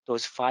test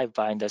those 5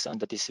 binders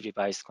under this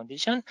revised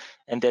condition,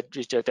 and that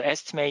the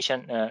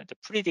estimation, the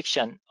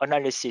prediction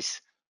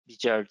analysis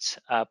results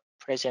are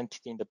presented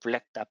in the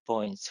black dot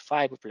points,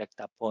 5 black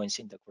dot points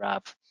in the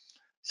graph.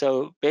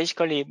 So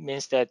basically, it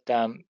means that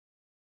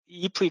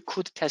if we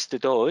could test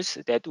those,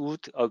 that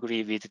would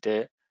agree with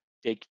the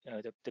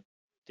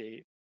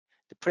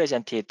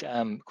presented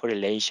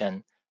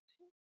correlation,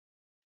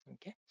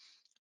 okay,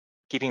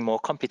 giving more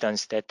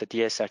confidence that the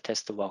DSR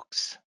test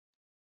works.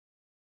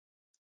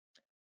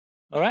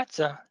 All right,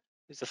 so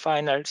this is the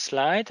final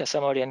slide, a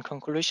summary and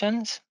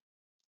conclusions.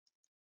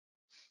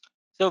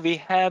 So we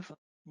have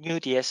new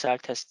DSR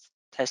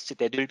tests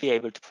that will be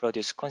able to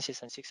produce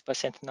consistent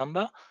 6%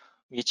 number,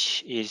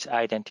 which are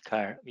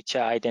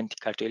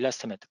identical to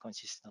elastometer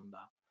consistent number.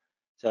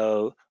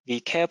 So we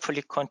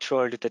carefully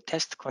controlled the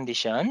test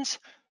conditions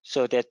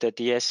so that the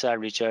DSR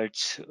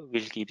results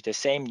will give the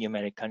same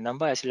numerical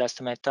number as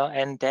elastometer,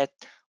 and that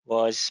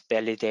was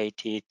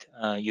validated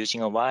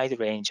using a wide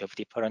range of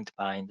different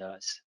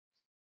binders.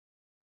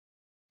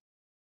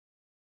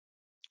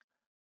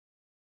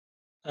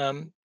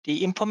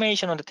 The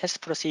information on the test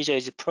procedure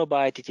is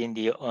provided in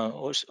the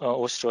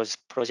OSTROS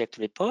project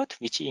report,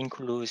 which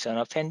includes an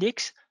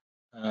appendix,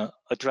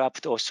 a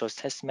draft OSTROS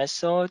test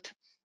method,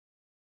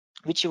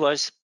 which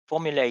was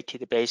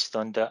formulated based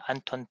on the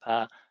Anton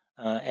Pa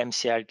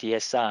MCR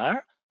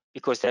DSR,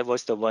 because that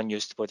was the one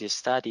used for this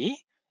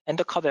study, and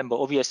the COVEMBOB,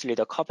 obviously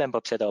the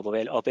COVEMBOB set are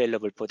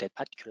available for that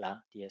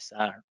particular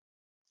DSR.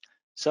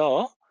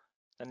 So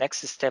the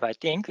next step, I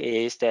think,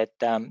 is that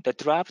the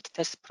draft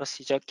test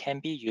procedure can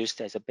be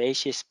used as a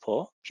basis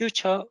for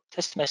future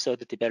test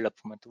method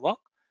development work,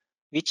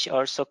 which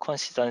also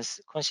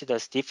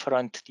considers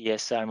different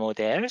DSR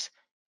models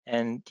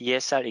and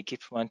DSR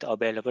equipment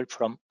available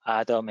from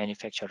other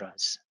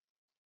manufacturers.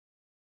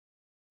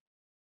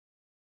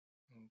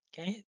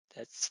 Okay,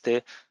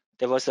 that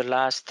was the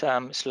last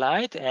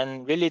slide,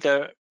 and really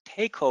the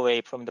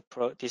takeaway from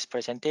this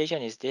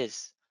presentation is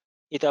this.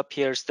 It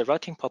appears the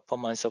routing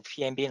performance of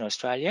PMB in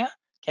Australia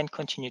can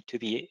continue to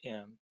be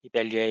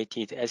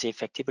evaluated as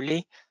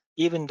effectively,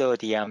 even though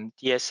the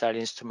DSR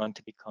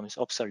instrument becomes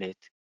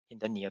obsolete in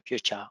the near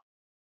future.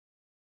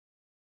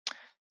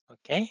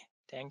 Okay,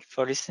 thank you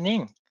for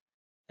listening,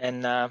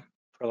 and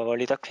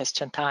probably the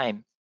question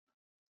time.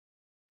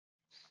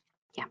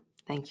 Yeah,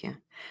 thank you.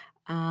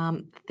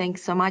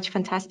 Thanks so much.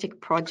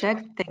 Fantastic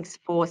project. Thanks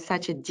for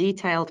such a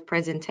detailed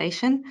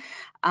presentation.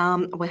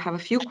 We have a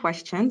few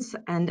questions,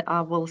 and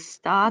I will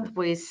start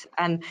with,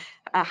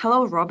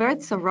 hello,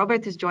 Robert. So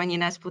Robert is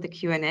joining us for the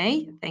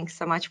Q&A. Thanks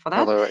so much for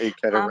that. Hello,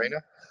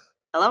 Ekaterina.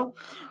 Hello.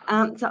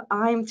 So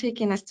I'm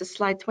taking us to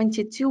slide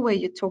 22, where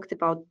you talked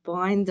about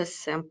binder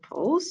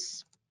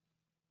samples.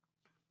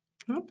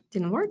 Oh,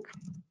 didn't work.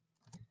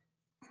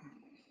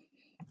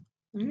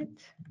 All right.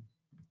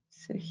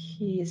 So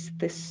here's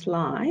the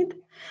slide.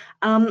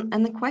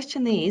 And the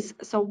question is,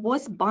 so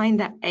was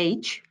binder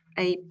H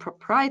a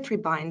proprietary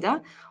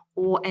binder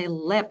or a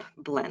lab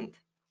blend?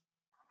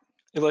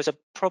 It was a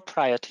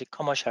proprietary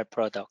commercial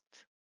product.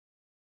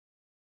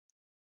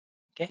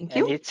 Okay, Thank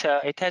and you.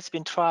 it has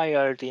been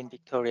trialed in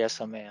Victoria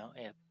somewhere.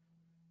 Yeah.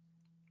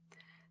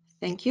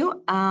 Thank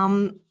you.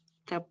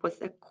 That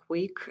was a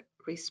quick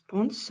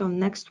response. So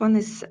next one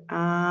is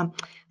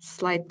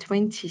slide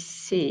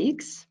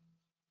 26.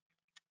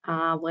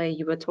 Where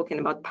you were talking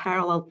about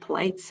parallel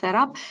plate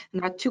setup.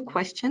 And there are two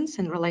questions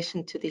in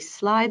relation to this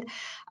slide.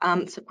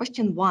 So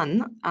question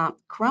one,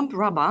 crumb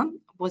rubber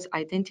was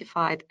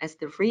identified as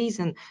the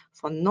reason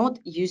for not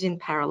using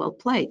parallel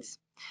plates.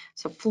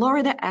 So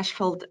Florida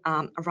Asphalt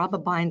rubber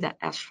binder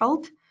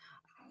asphalt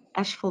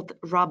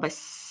rubber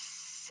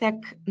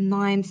SEC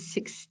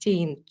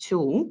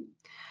 916-2,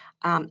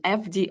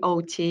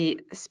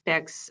 FDOT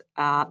specs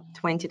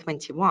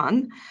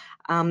 2021,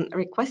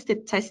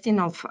 requested testing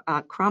of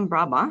crumb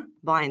rubber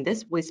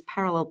binders with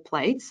parallel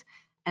plates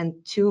and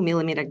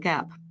 2mm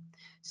gap.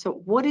 So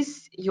what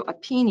is your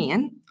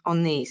opinion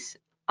on this?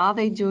 Are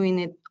they doing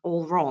it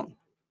all wrong?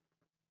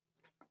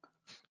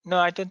 No,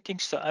 I don't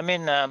think so. I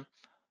mean, let's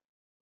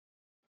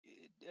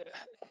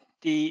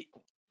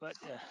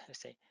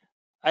say,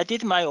 I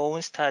did my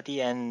own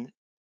study and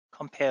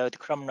compared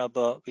crumb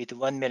rubber with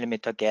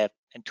 1mm gap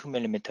and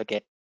 2mm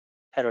gap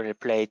parallel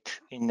plate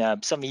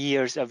in some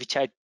years, which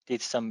I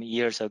did some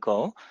years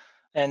ago,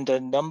 and the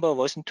number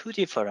wasn't too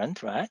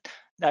different, right?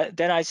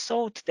 Then I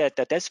thought that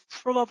that's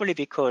probably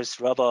because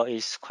rubber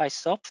is quite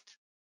soft,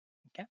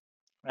 okay,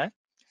 right?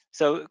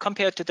 So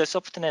compared to the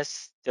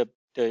softness, the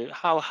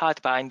how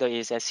hard binder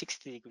is at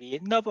 60 degrees,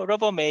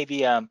 rubber may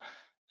be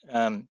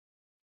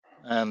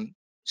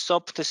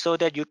soft so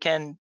that you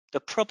can, the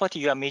property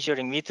you are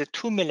measuring with the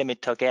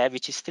 2mm gap,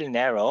 which is still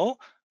narrow,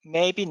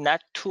 maybe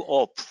not too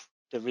off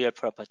the real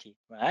property,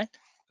 right?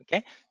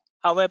 Okay.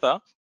 However,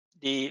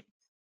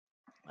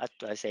 what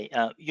do I say?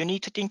 You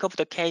need to think of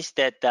the case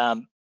that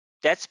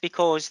that's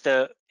because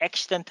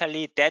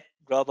accidentally that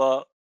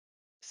rubber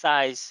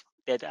size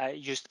that I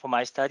used for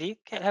my study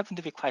happened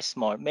to be quite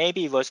small.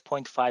 Maybe it was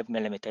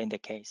 0.5mm in the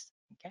case.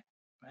 Okay.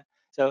 Right.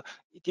 So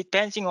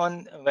depending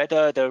on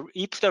whether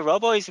if the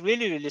rubber is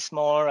really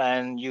small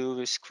and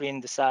you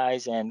screen the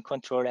size and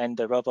control and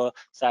the rubber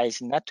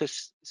size not too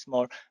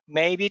small,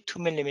 maybe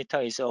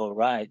 2mm is all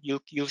right.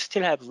 You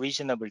still have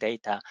reasonable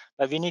data,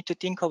 but we need to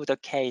think of the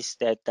case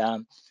that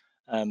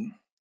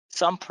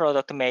some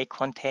product may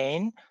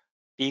contain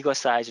bigger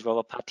size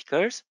rubber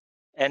particles,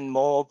 and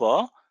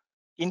moreover,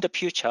 in the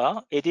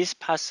future, it is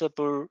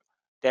possible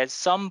that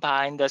some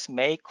binders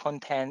may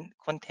contain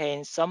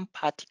some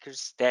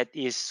particles that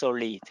is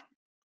solid,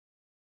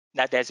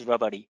 not as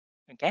rubbery.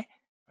 Okay,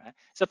 right?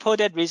 So for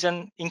that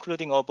reason,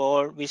 including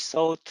overall, we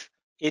thought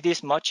it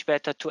is much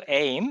better to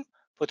aim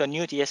for the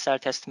new DSR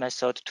test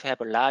method to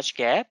have a large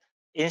gap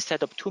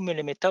instead of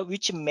 2mm,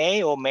 which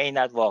may or may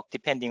not work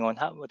depending on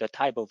the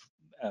type of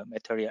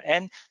material.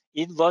 And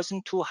it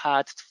wasn't too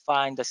hard to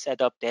find the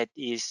setup that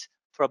is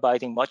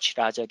providing much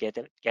larger gap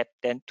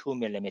than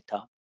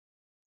 2mm.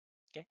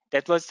 Okay,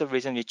 that was the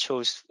reason we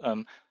chose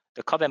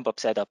the Cobb and Bob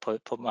setup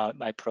for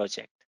my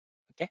project.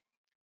 Okay.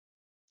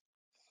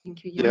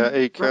 Thank you, Yeah, Jan. Robert?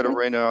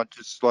 Ekaterina, I'd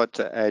just like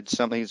to add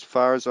something. As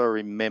far as I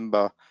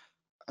remember,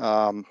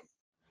 the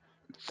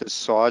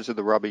size of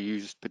the rubber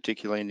used,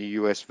 particularly in the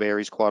US,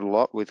 varies quite a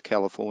lot, with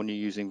California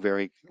using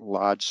very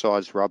large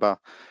size rubber,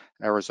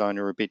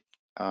 Arizona a bit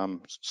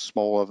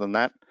smaller than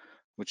that,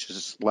 which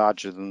is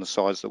larger than the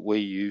size that we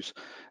use.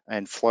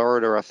 And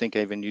Florida, I think,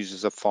 even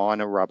uses a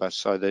finer rubber,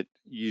 so that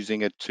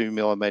using a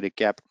 2mm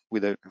gap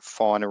with a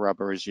finer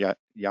rubber, as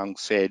Young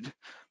said,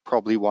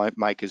 probably won't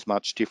make as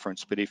much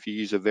difference. But if you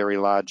use a very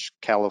large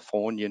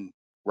Californian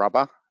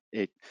rubber,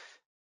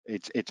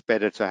 it's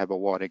better to have a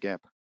wider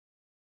gap.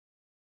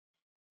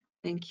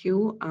 Thank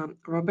you,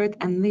 Robert.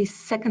 And the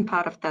second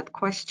part of that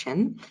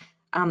question,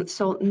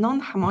 so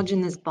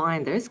non-homogeneous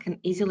binders can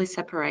easily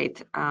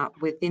separate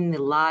within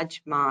the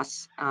large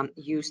mass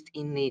used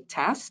in the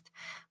test,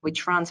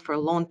 which runs for a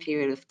long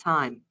period of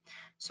time.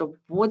 So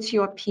what's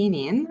your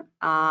opinion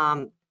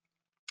on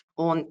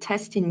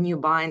testing new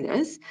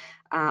binders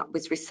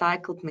with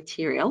recycled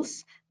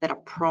materials that are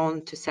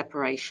prone to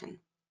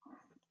separation?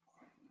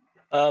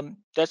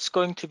 That's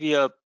going to be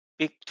a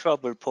big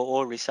trouble for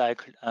all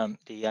recycled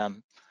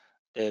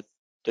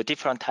the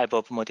different type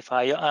of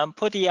modifier.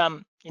 For the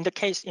in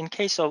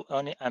case of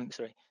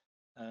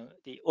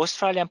the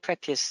Australian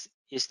practice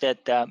is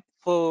that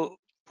for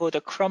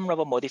the crumb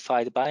rubber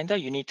modified binder,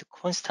 you need to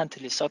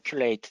constantly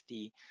circulate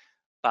the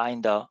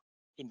binder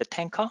in the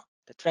tanker,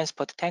 the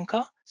transport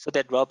tanker, so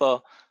that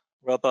rubber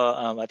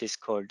what is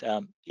called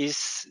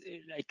is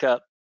like a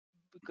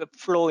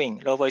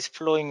flowing. Rubber is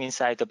flowing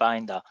inside the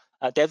binder.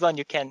 That one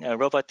you can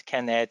Robert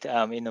can add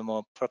in a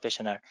more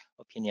professional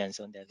opinions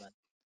on that one.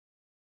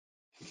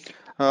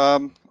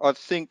 I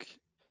think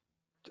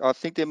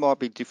there might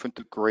be different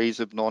degrees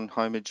of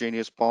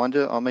non-homogeneous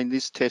binder. I mean,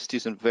 this test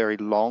isn't very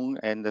long,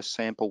 and the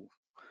sample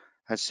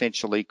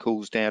essentially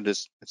cools down to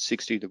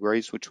 60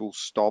 degrees, which will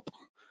stop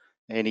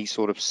any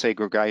sort of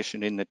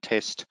segregation in the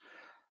test.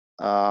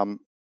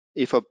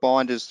 If a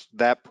binder's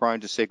that prone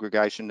to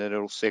segregation that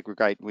it'll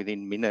segregate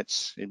within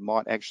minutes, it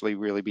might actually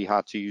really be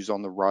hard to use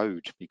on the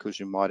road, because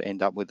you might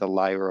end up with a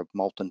layer of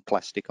molten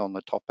plastic on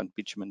the top and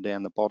bitumen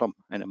down the bottom,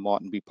 and it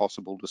mightn't be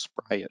possible to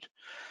spray it.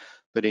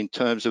 But in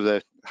terms of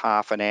the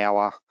half an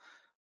hour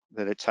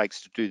that it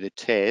takes to do the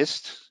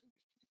test,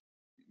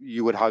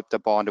 you would hope the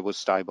binder was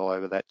stable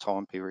over that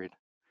time period.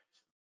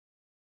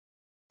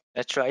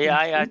 That's right.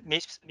 Yeah,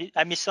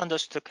 I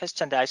misunderstood the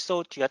question. I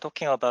thought you are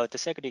talking about the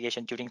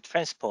segregation during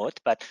transport,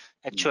 but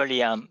actually,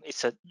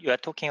 you are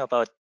talking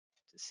about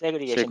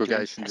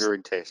segregation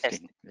during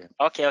testing. Yeah.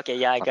 Okay,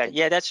 yeah, I got it.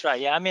 Yeah, that's right.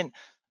 Yeah, I mean,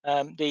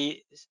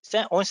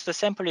 once the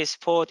sample is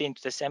poured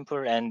into the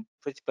sample and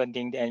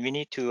and we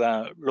need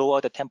to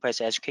lower the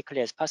temperature as quickly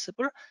as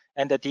possible.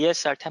 And the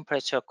DSR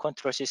temperature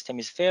control system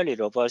is fairly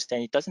robust,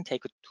 and it doesn't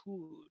take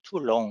too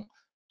long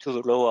to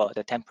lower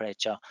the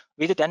temperature.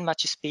 With that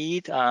much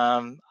speed,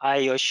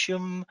 I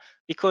assume,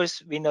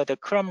 because we know the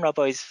chrome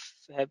rubber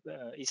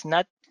is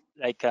not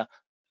like a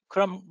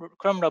chrome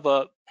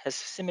rubber has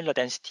similar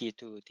density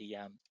to the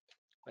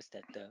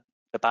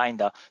the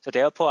binder. So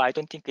therefore, I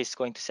don't think it's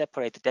going to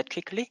separate that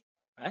quickly,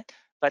 right?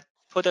 But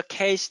for the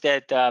case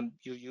that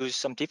you use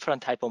some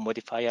different type of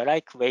modifier,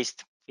 like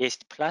waste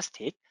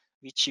plastic,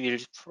 which will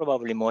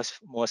probably more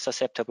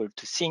susceptible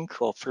to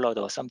sink or flood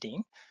or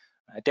something,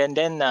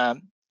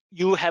 then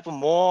you have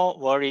more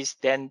worries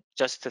than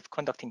just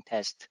conducting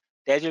tests.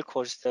 That will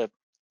cause the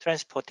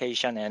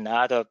transportation and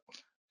other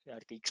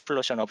the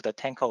explosion of the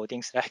tanker or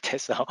things like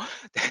that. So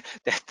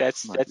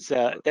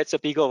that's a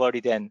bigger worry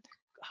than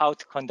how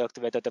to conduct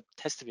whether the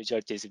test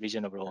result is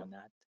reasonable or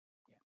not.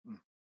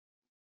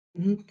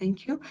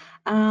 Thank you.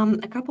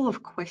 A couple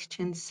of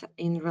questions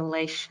in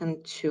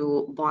relation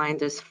to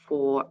binders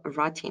for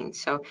rutting.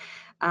 So,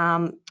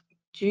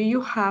 do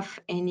you have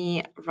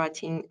any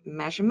rutting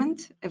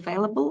measurement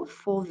available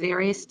for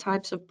various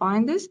types of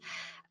binders?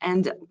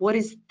 And what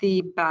is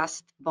the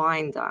best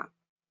binder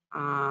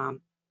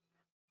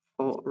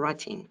for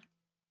rutting?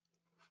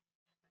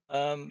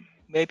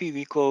 Maybe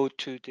we go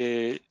to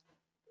the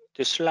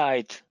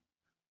slide.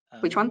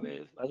 Which one?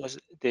 What was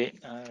the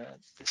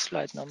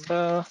slide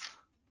number?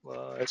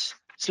 Was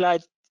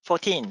slide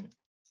 14.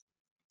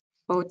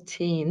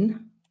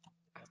 14.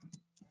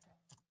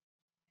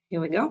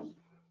 Here we go.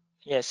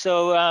 Yeah.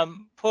 So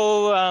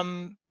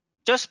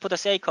just for the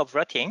sake of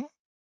rutting,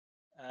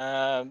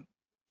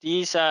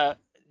 these are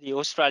the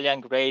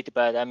Australian grade,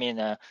 but I mean,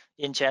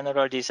 in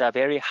general, these are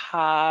very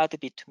hard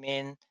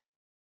bitumen,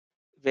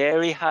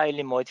 very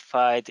highly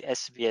modified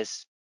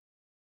SBS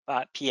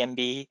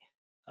PMB.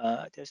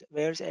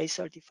 Where's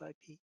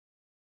A35P?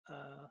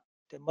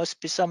 There must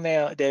be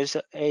somewhere. There's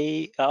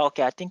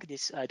okay, I think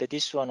this either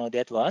this one or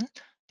that one.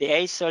 The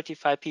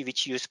A35P,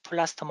 which use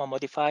plastomer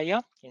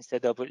modifier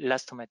instead of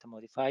elastomer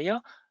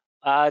modifier,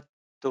 are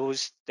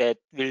those that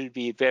will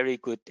be very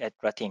good at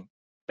rutting.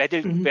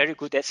 Very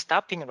good at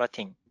stopping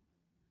rutting.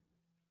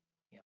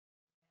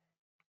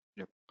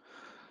 Yep.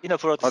 In a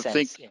broad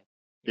sense.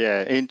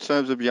 Yeah, in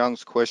terms of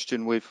Young's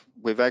question,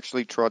 we've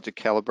actually tried to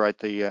calibrate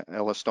the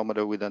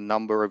elastometer with a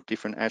number of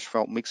different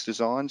asphalt mix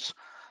designs,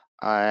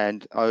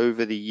 and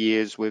over the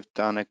years we've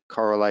done a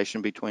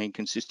correlation between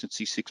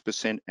consistency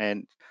 6%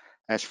 and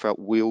asphalt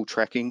wheel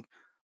tracking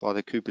by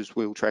the Cooper's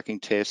wheel tracking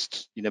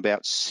test in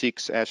about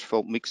 6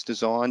 asphalt mix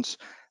designs.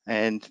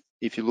 And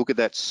if you look at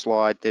that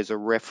slide, there's a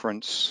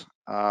reference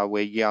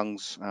where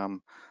Young's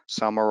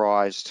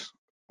summarized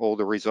all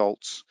the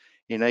results.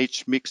 In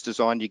each mix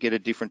design, you get a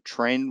different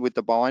trend with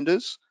the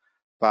binders,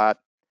 but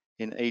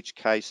in each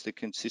case, the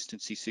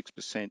consistency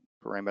 6%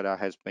 parameter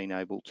has been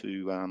able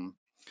to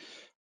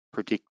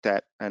predict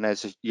that. And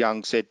as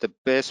Young said, the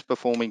best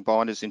performing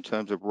binders in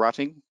terms of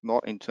rutting,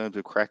 not in terms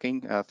of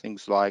cracking, are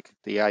things like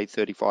the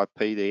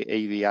A35P, the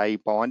EVA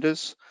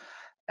binders,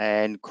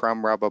 and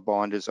crumb rubber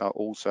binders are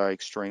also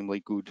extremely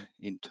good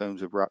in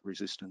terms of rut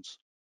resistance.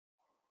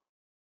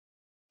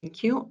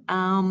 Thank you.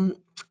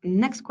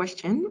 Next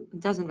question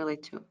doesn't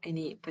relate to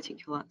any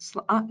particular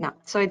slide. No,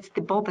 so it's the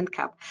bulb and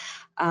cap.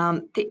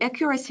 The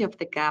accuracy of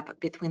the gap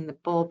between the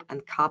bulb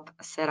and cap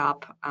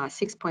setup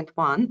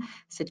 6.1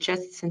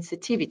 suggests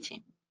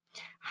sensitivity.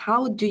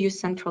 How do you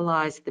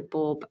centralize the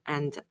bulb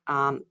and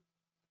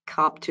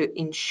cap to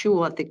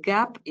ensure the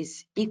gap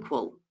is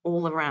equal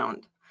all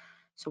around?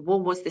 So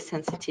what was the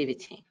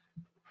sensitivity?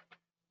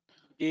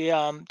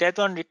 That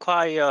one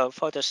require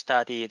further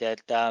study.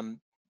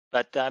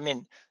 But I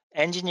mean,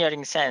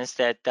 engineering sense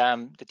that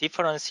the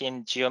difference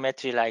in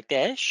geometry like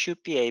that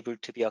should be able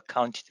to be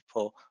accounted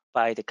for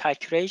by the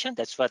calculation.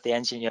 That's what the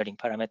engineering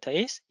parameter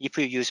is. If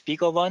you use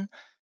bigger one,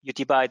 you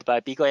divide by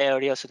bigger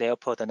area, so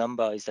therefore the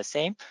number is the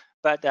same.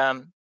 But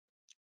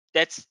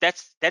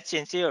that's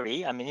in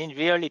theory. I mean, in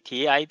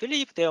reality, I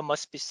believe there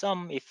must be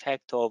some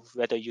effect of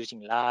whether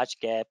using large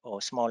gap or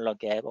smaller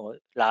gap or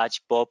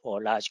large bulb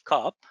or large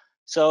cup.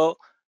 So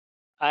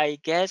I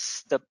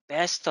guess the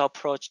best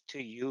approach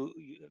to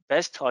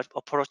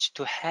approach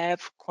to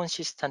have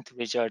consistent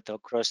result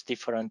across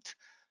different,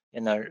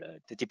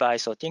 the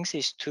device or things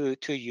is to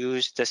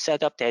use the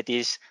setup that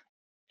is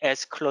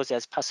as close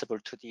as possible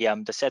to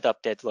the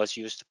setup that was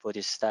used for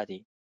this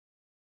study.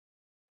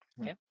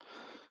 Okay.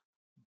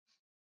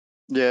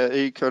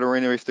 Yeah,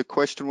 Katerina, if the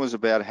question was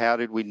about how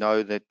did we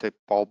know that the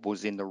bulb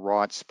was in the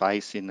right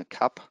space in the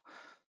cup,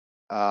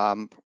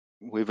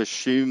 we've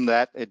assumed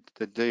that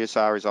the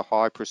DSR is a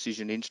high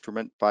precision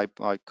instrument by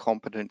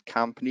competent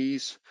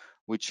companies,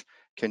 which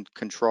can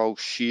control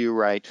shear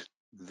rate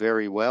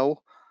very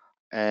well.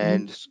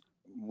 And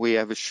we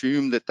have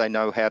assumed that they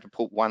know how to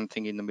put one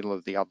thing in the middle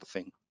of the other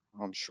thing.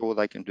 I'm sure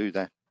they can do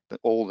that,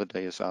 all the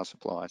DSR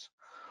suppliers.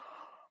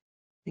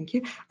 Thank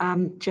you.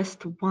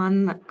 Just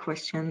one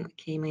question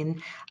came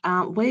in.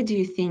 Where do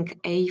you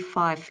think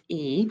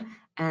A5E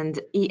and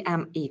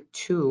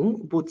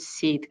EME2 would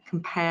sit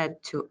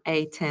compared to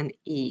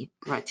A10E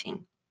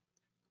rating?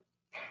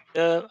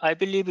 I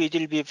believe it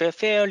will be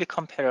fairly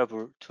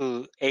comparable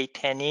to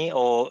A10E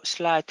or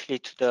slightly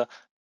to the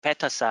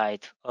better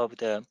side of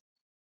the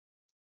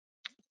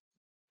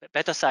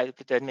better side.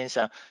 That means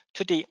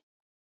to the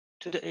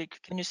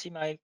can you see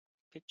my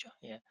picture?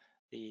 Yeah.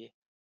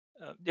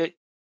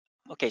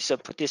 Okay, so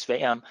put this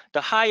way,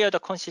 the higher the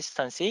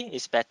consistency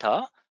is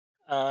better.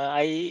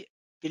 I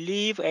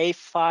believe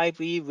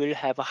A5E will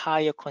have a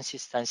higher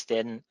consistency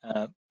than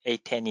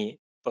A10E,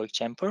 for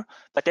example,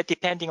 but that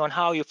depending on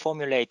how you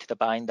formulate the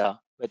binder,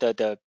 whether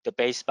the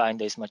base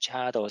binder is much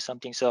harder or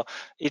something. So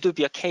it will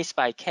be a case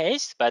by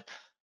case, but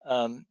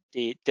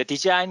the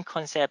design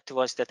concept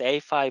was that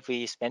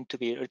A5E is meant to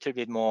be a little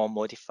bit more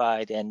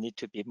modified and need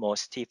to be more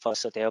stiffer.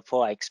 So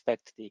therefore, I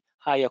expect the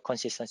higher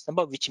consistency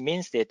number, which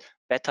means that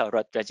better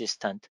rot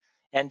resistant.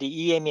 And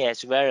the EME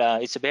as well,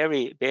 it's a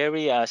very,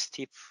 very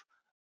stiff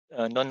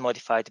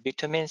non-modified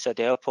bitumen. So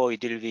therefore,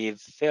 it will be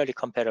fairly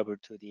comparable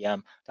to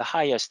the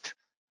highest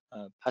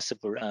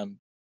possible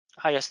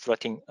highest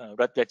rot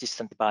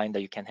resistant binder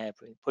you can have,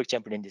 for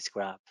example, in this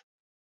graph.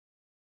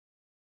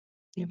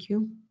 Thank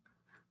you.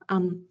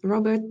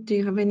 Robert, do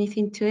you have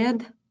anything to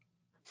add?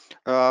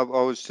 I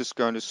was just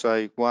going to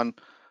say one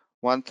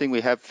thing we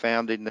have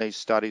found in these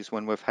studies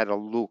when we've had a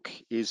look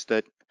is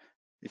that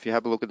if you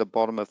have a look at the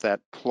bottom of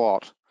that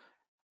plot,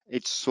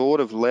 it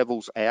sort of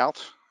levels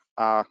out.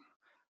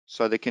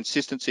 So the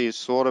consistency is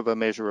sort of a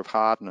measure of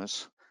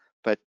hardness,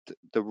 but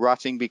the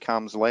rutting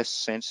becomes less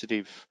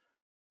sensitive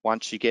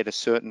once you get a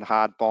certain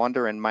hard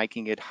binder, and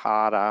making it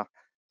harder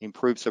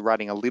improves the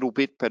rutting a little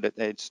bit, but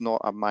it's not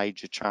a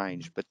major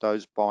change. But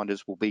those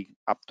binders will be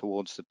up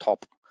towards the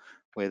top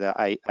where the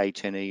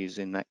A10E is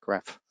in that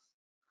graph.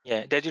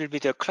 Yeah, that will be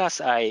the class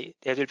I.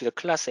 That will be the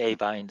class A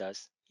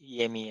binders,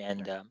 EME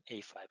and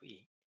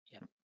A5E. Yeah.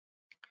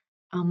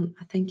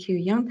 Thank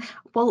you, Jan.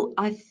 Well,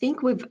 I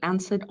think we've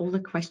answered all the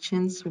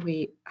questions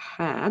we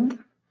had.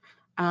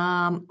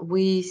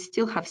 We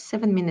still have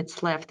 7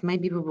 minutes left.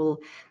 Maybe we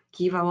will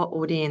give our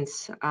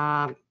audience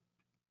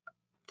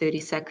 30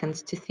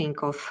 seconds to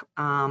think of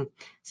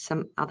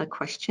some other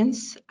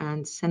questions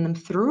and send them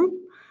through.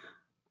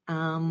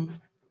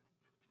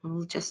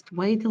 We'll just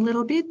wait a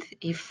little bit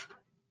if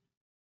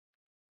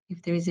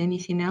there is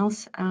anything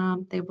else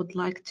they would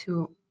like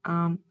to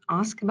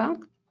ask about.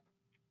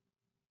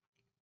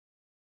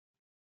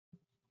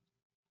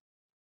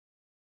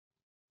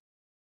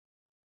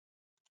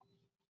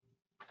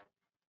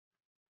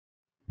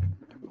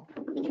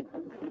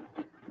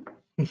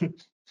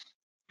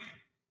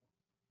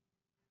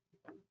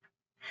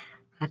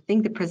 I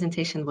think the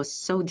presentation was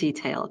so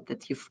detailed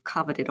that you've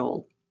covered it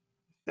all.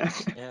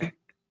 Yeah.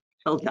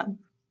 Well done.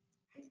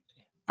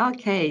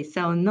 Okay,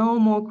 so no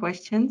more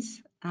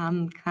questions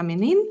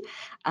coming in.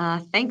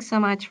 Thanks so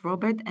much,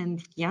 Robert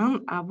and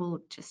Jan. I will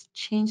just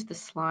change the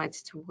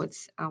slides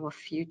towards our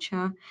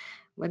future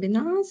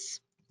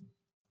webinars.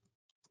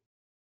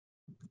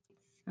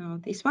 So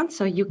this one,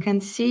 so you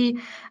can see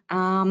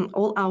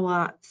all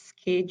our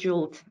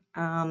scheduled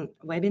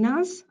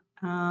webinars.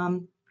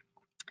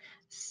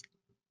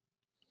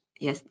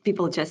 Yes,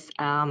 people just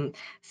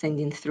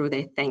sending through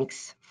their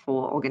thanks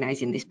for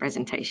organizing this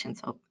presentation.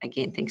 So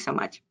again, thanks so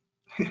much.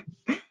 Thank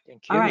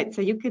you. All right,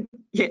 so you could,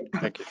 yeah,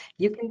 Thank you.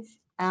 you can,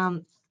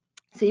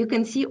 so you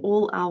can see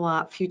all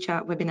our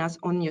future webinars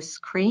on your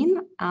screen.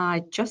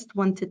 I just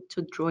wanted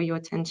to draw your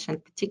attention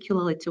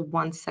particularly to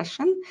one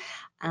session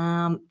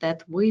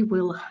that we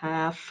will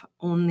have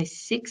on the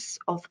 6th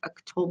of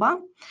October.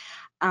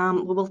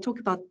 We will talk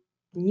about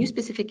new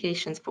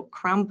specifications for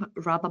crumb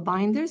rubber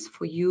binders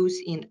for use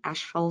in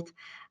asphalt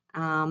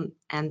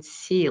and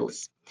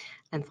seals.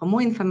 And for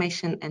more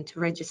information and to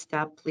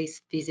register,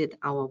 please visit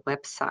our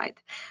website.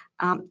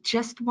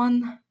 Just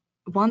one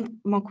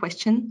more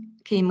question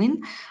came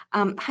in.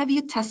 Have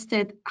you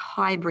tested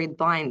hybrid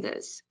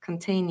binders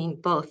containing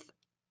both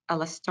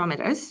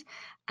elastometers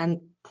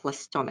and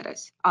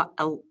plastometers?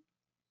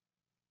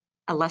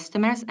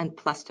 Elastomers and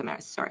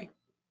plastomers, sorry.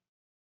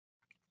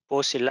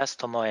 Both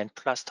elastomer and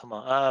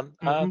plastomer. I'm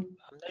not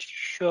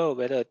sure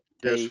whether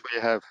they. Yes, we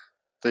have.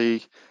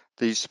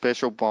 the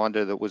special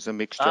binder that was a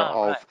mixture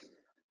Right.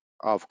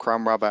 of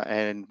crumb rubber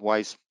and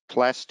waste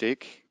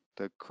plastic.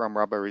 The crumb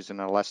rubber is an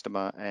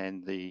elastomer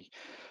and the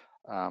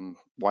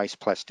waste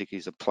plastic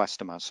is a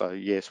plastomer. So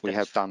yes, we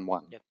have done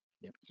one. Yep.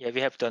 Yep. Yeah,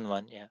 we have done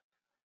one. Yeah.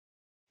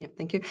 Yeah,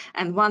 thank you.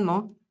 And one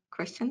more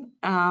question.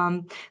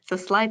 So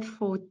slide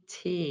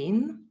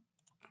 14.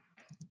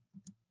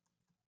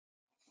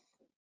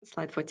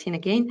 Slide 14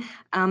 again.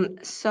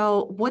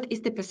 So what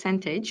is the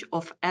percentage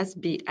of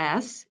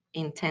SBS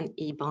in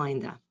 10E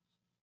binder?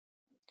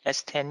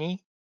 S10E,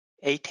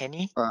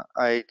 A10E,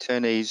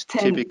 A10Es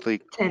 10, typically,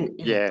 10E,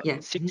 yeah, yeah.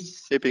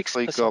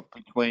 typically 6%. got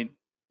between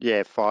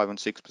 5 and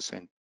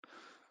 6%.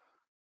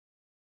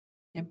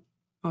 Yep.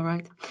 All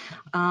right.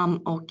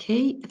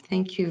 Okay.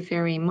 Thank you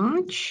very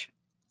much.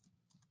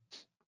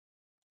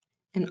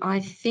 And I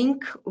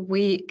think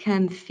we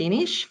can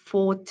finish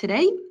for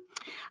today.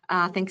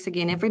 Thanks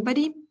again,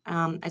 everybody.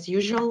 As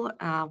usual,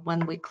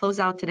 when we close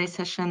out today's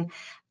session,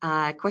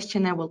 a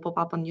questionnaire will pop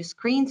up on your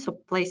screen. So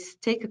please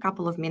take a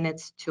couple of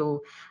minutes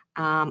to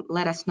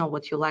let us know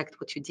what you liked,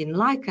 what you didn't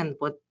like, and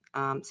what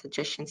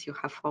suggestions you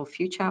have for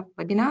future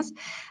webinars.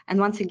 And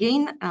once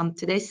again,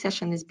 today's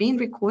session is being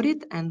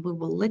recorded, and we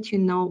will let you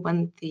know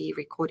when the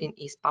recording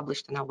is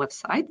published on our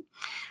website.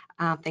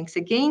 Thanks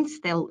again.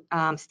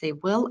 Stay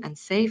well and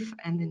safe,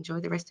 and enjoy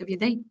the rest of your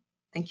day.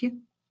 Thank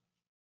you.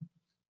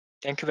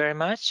 Thank you very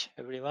much,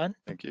 everyone.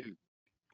 Thank you.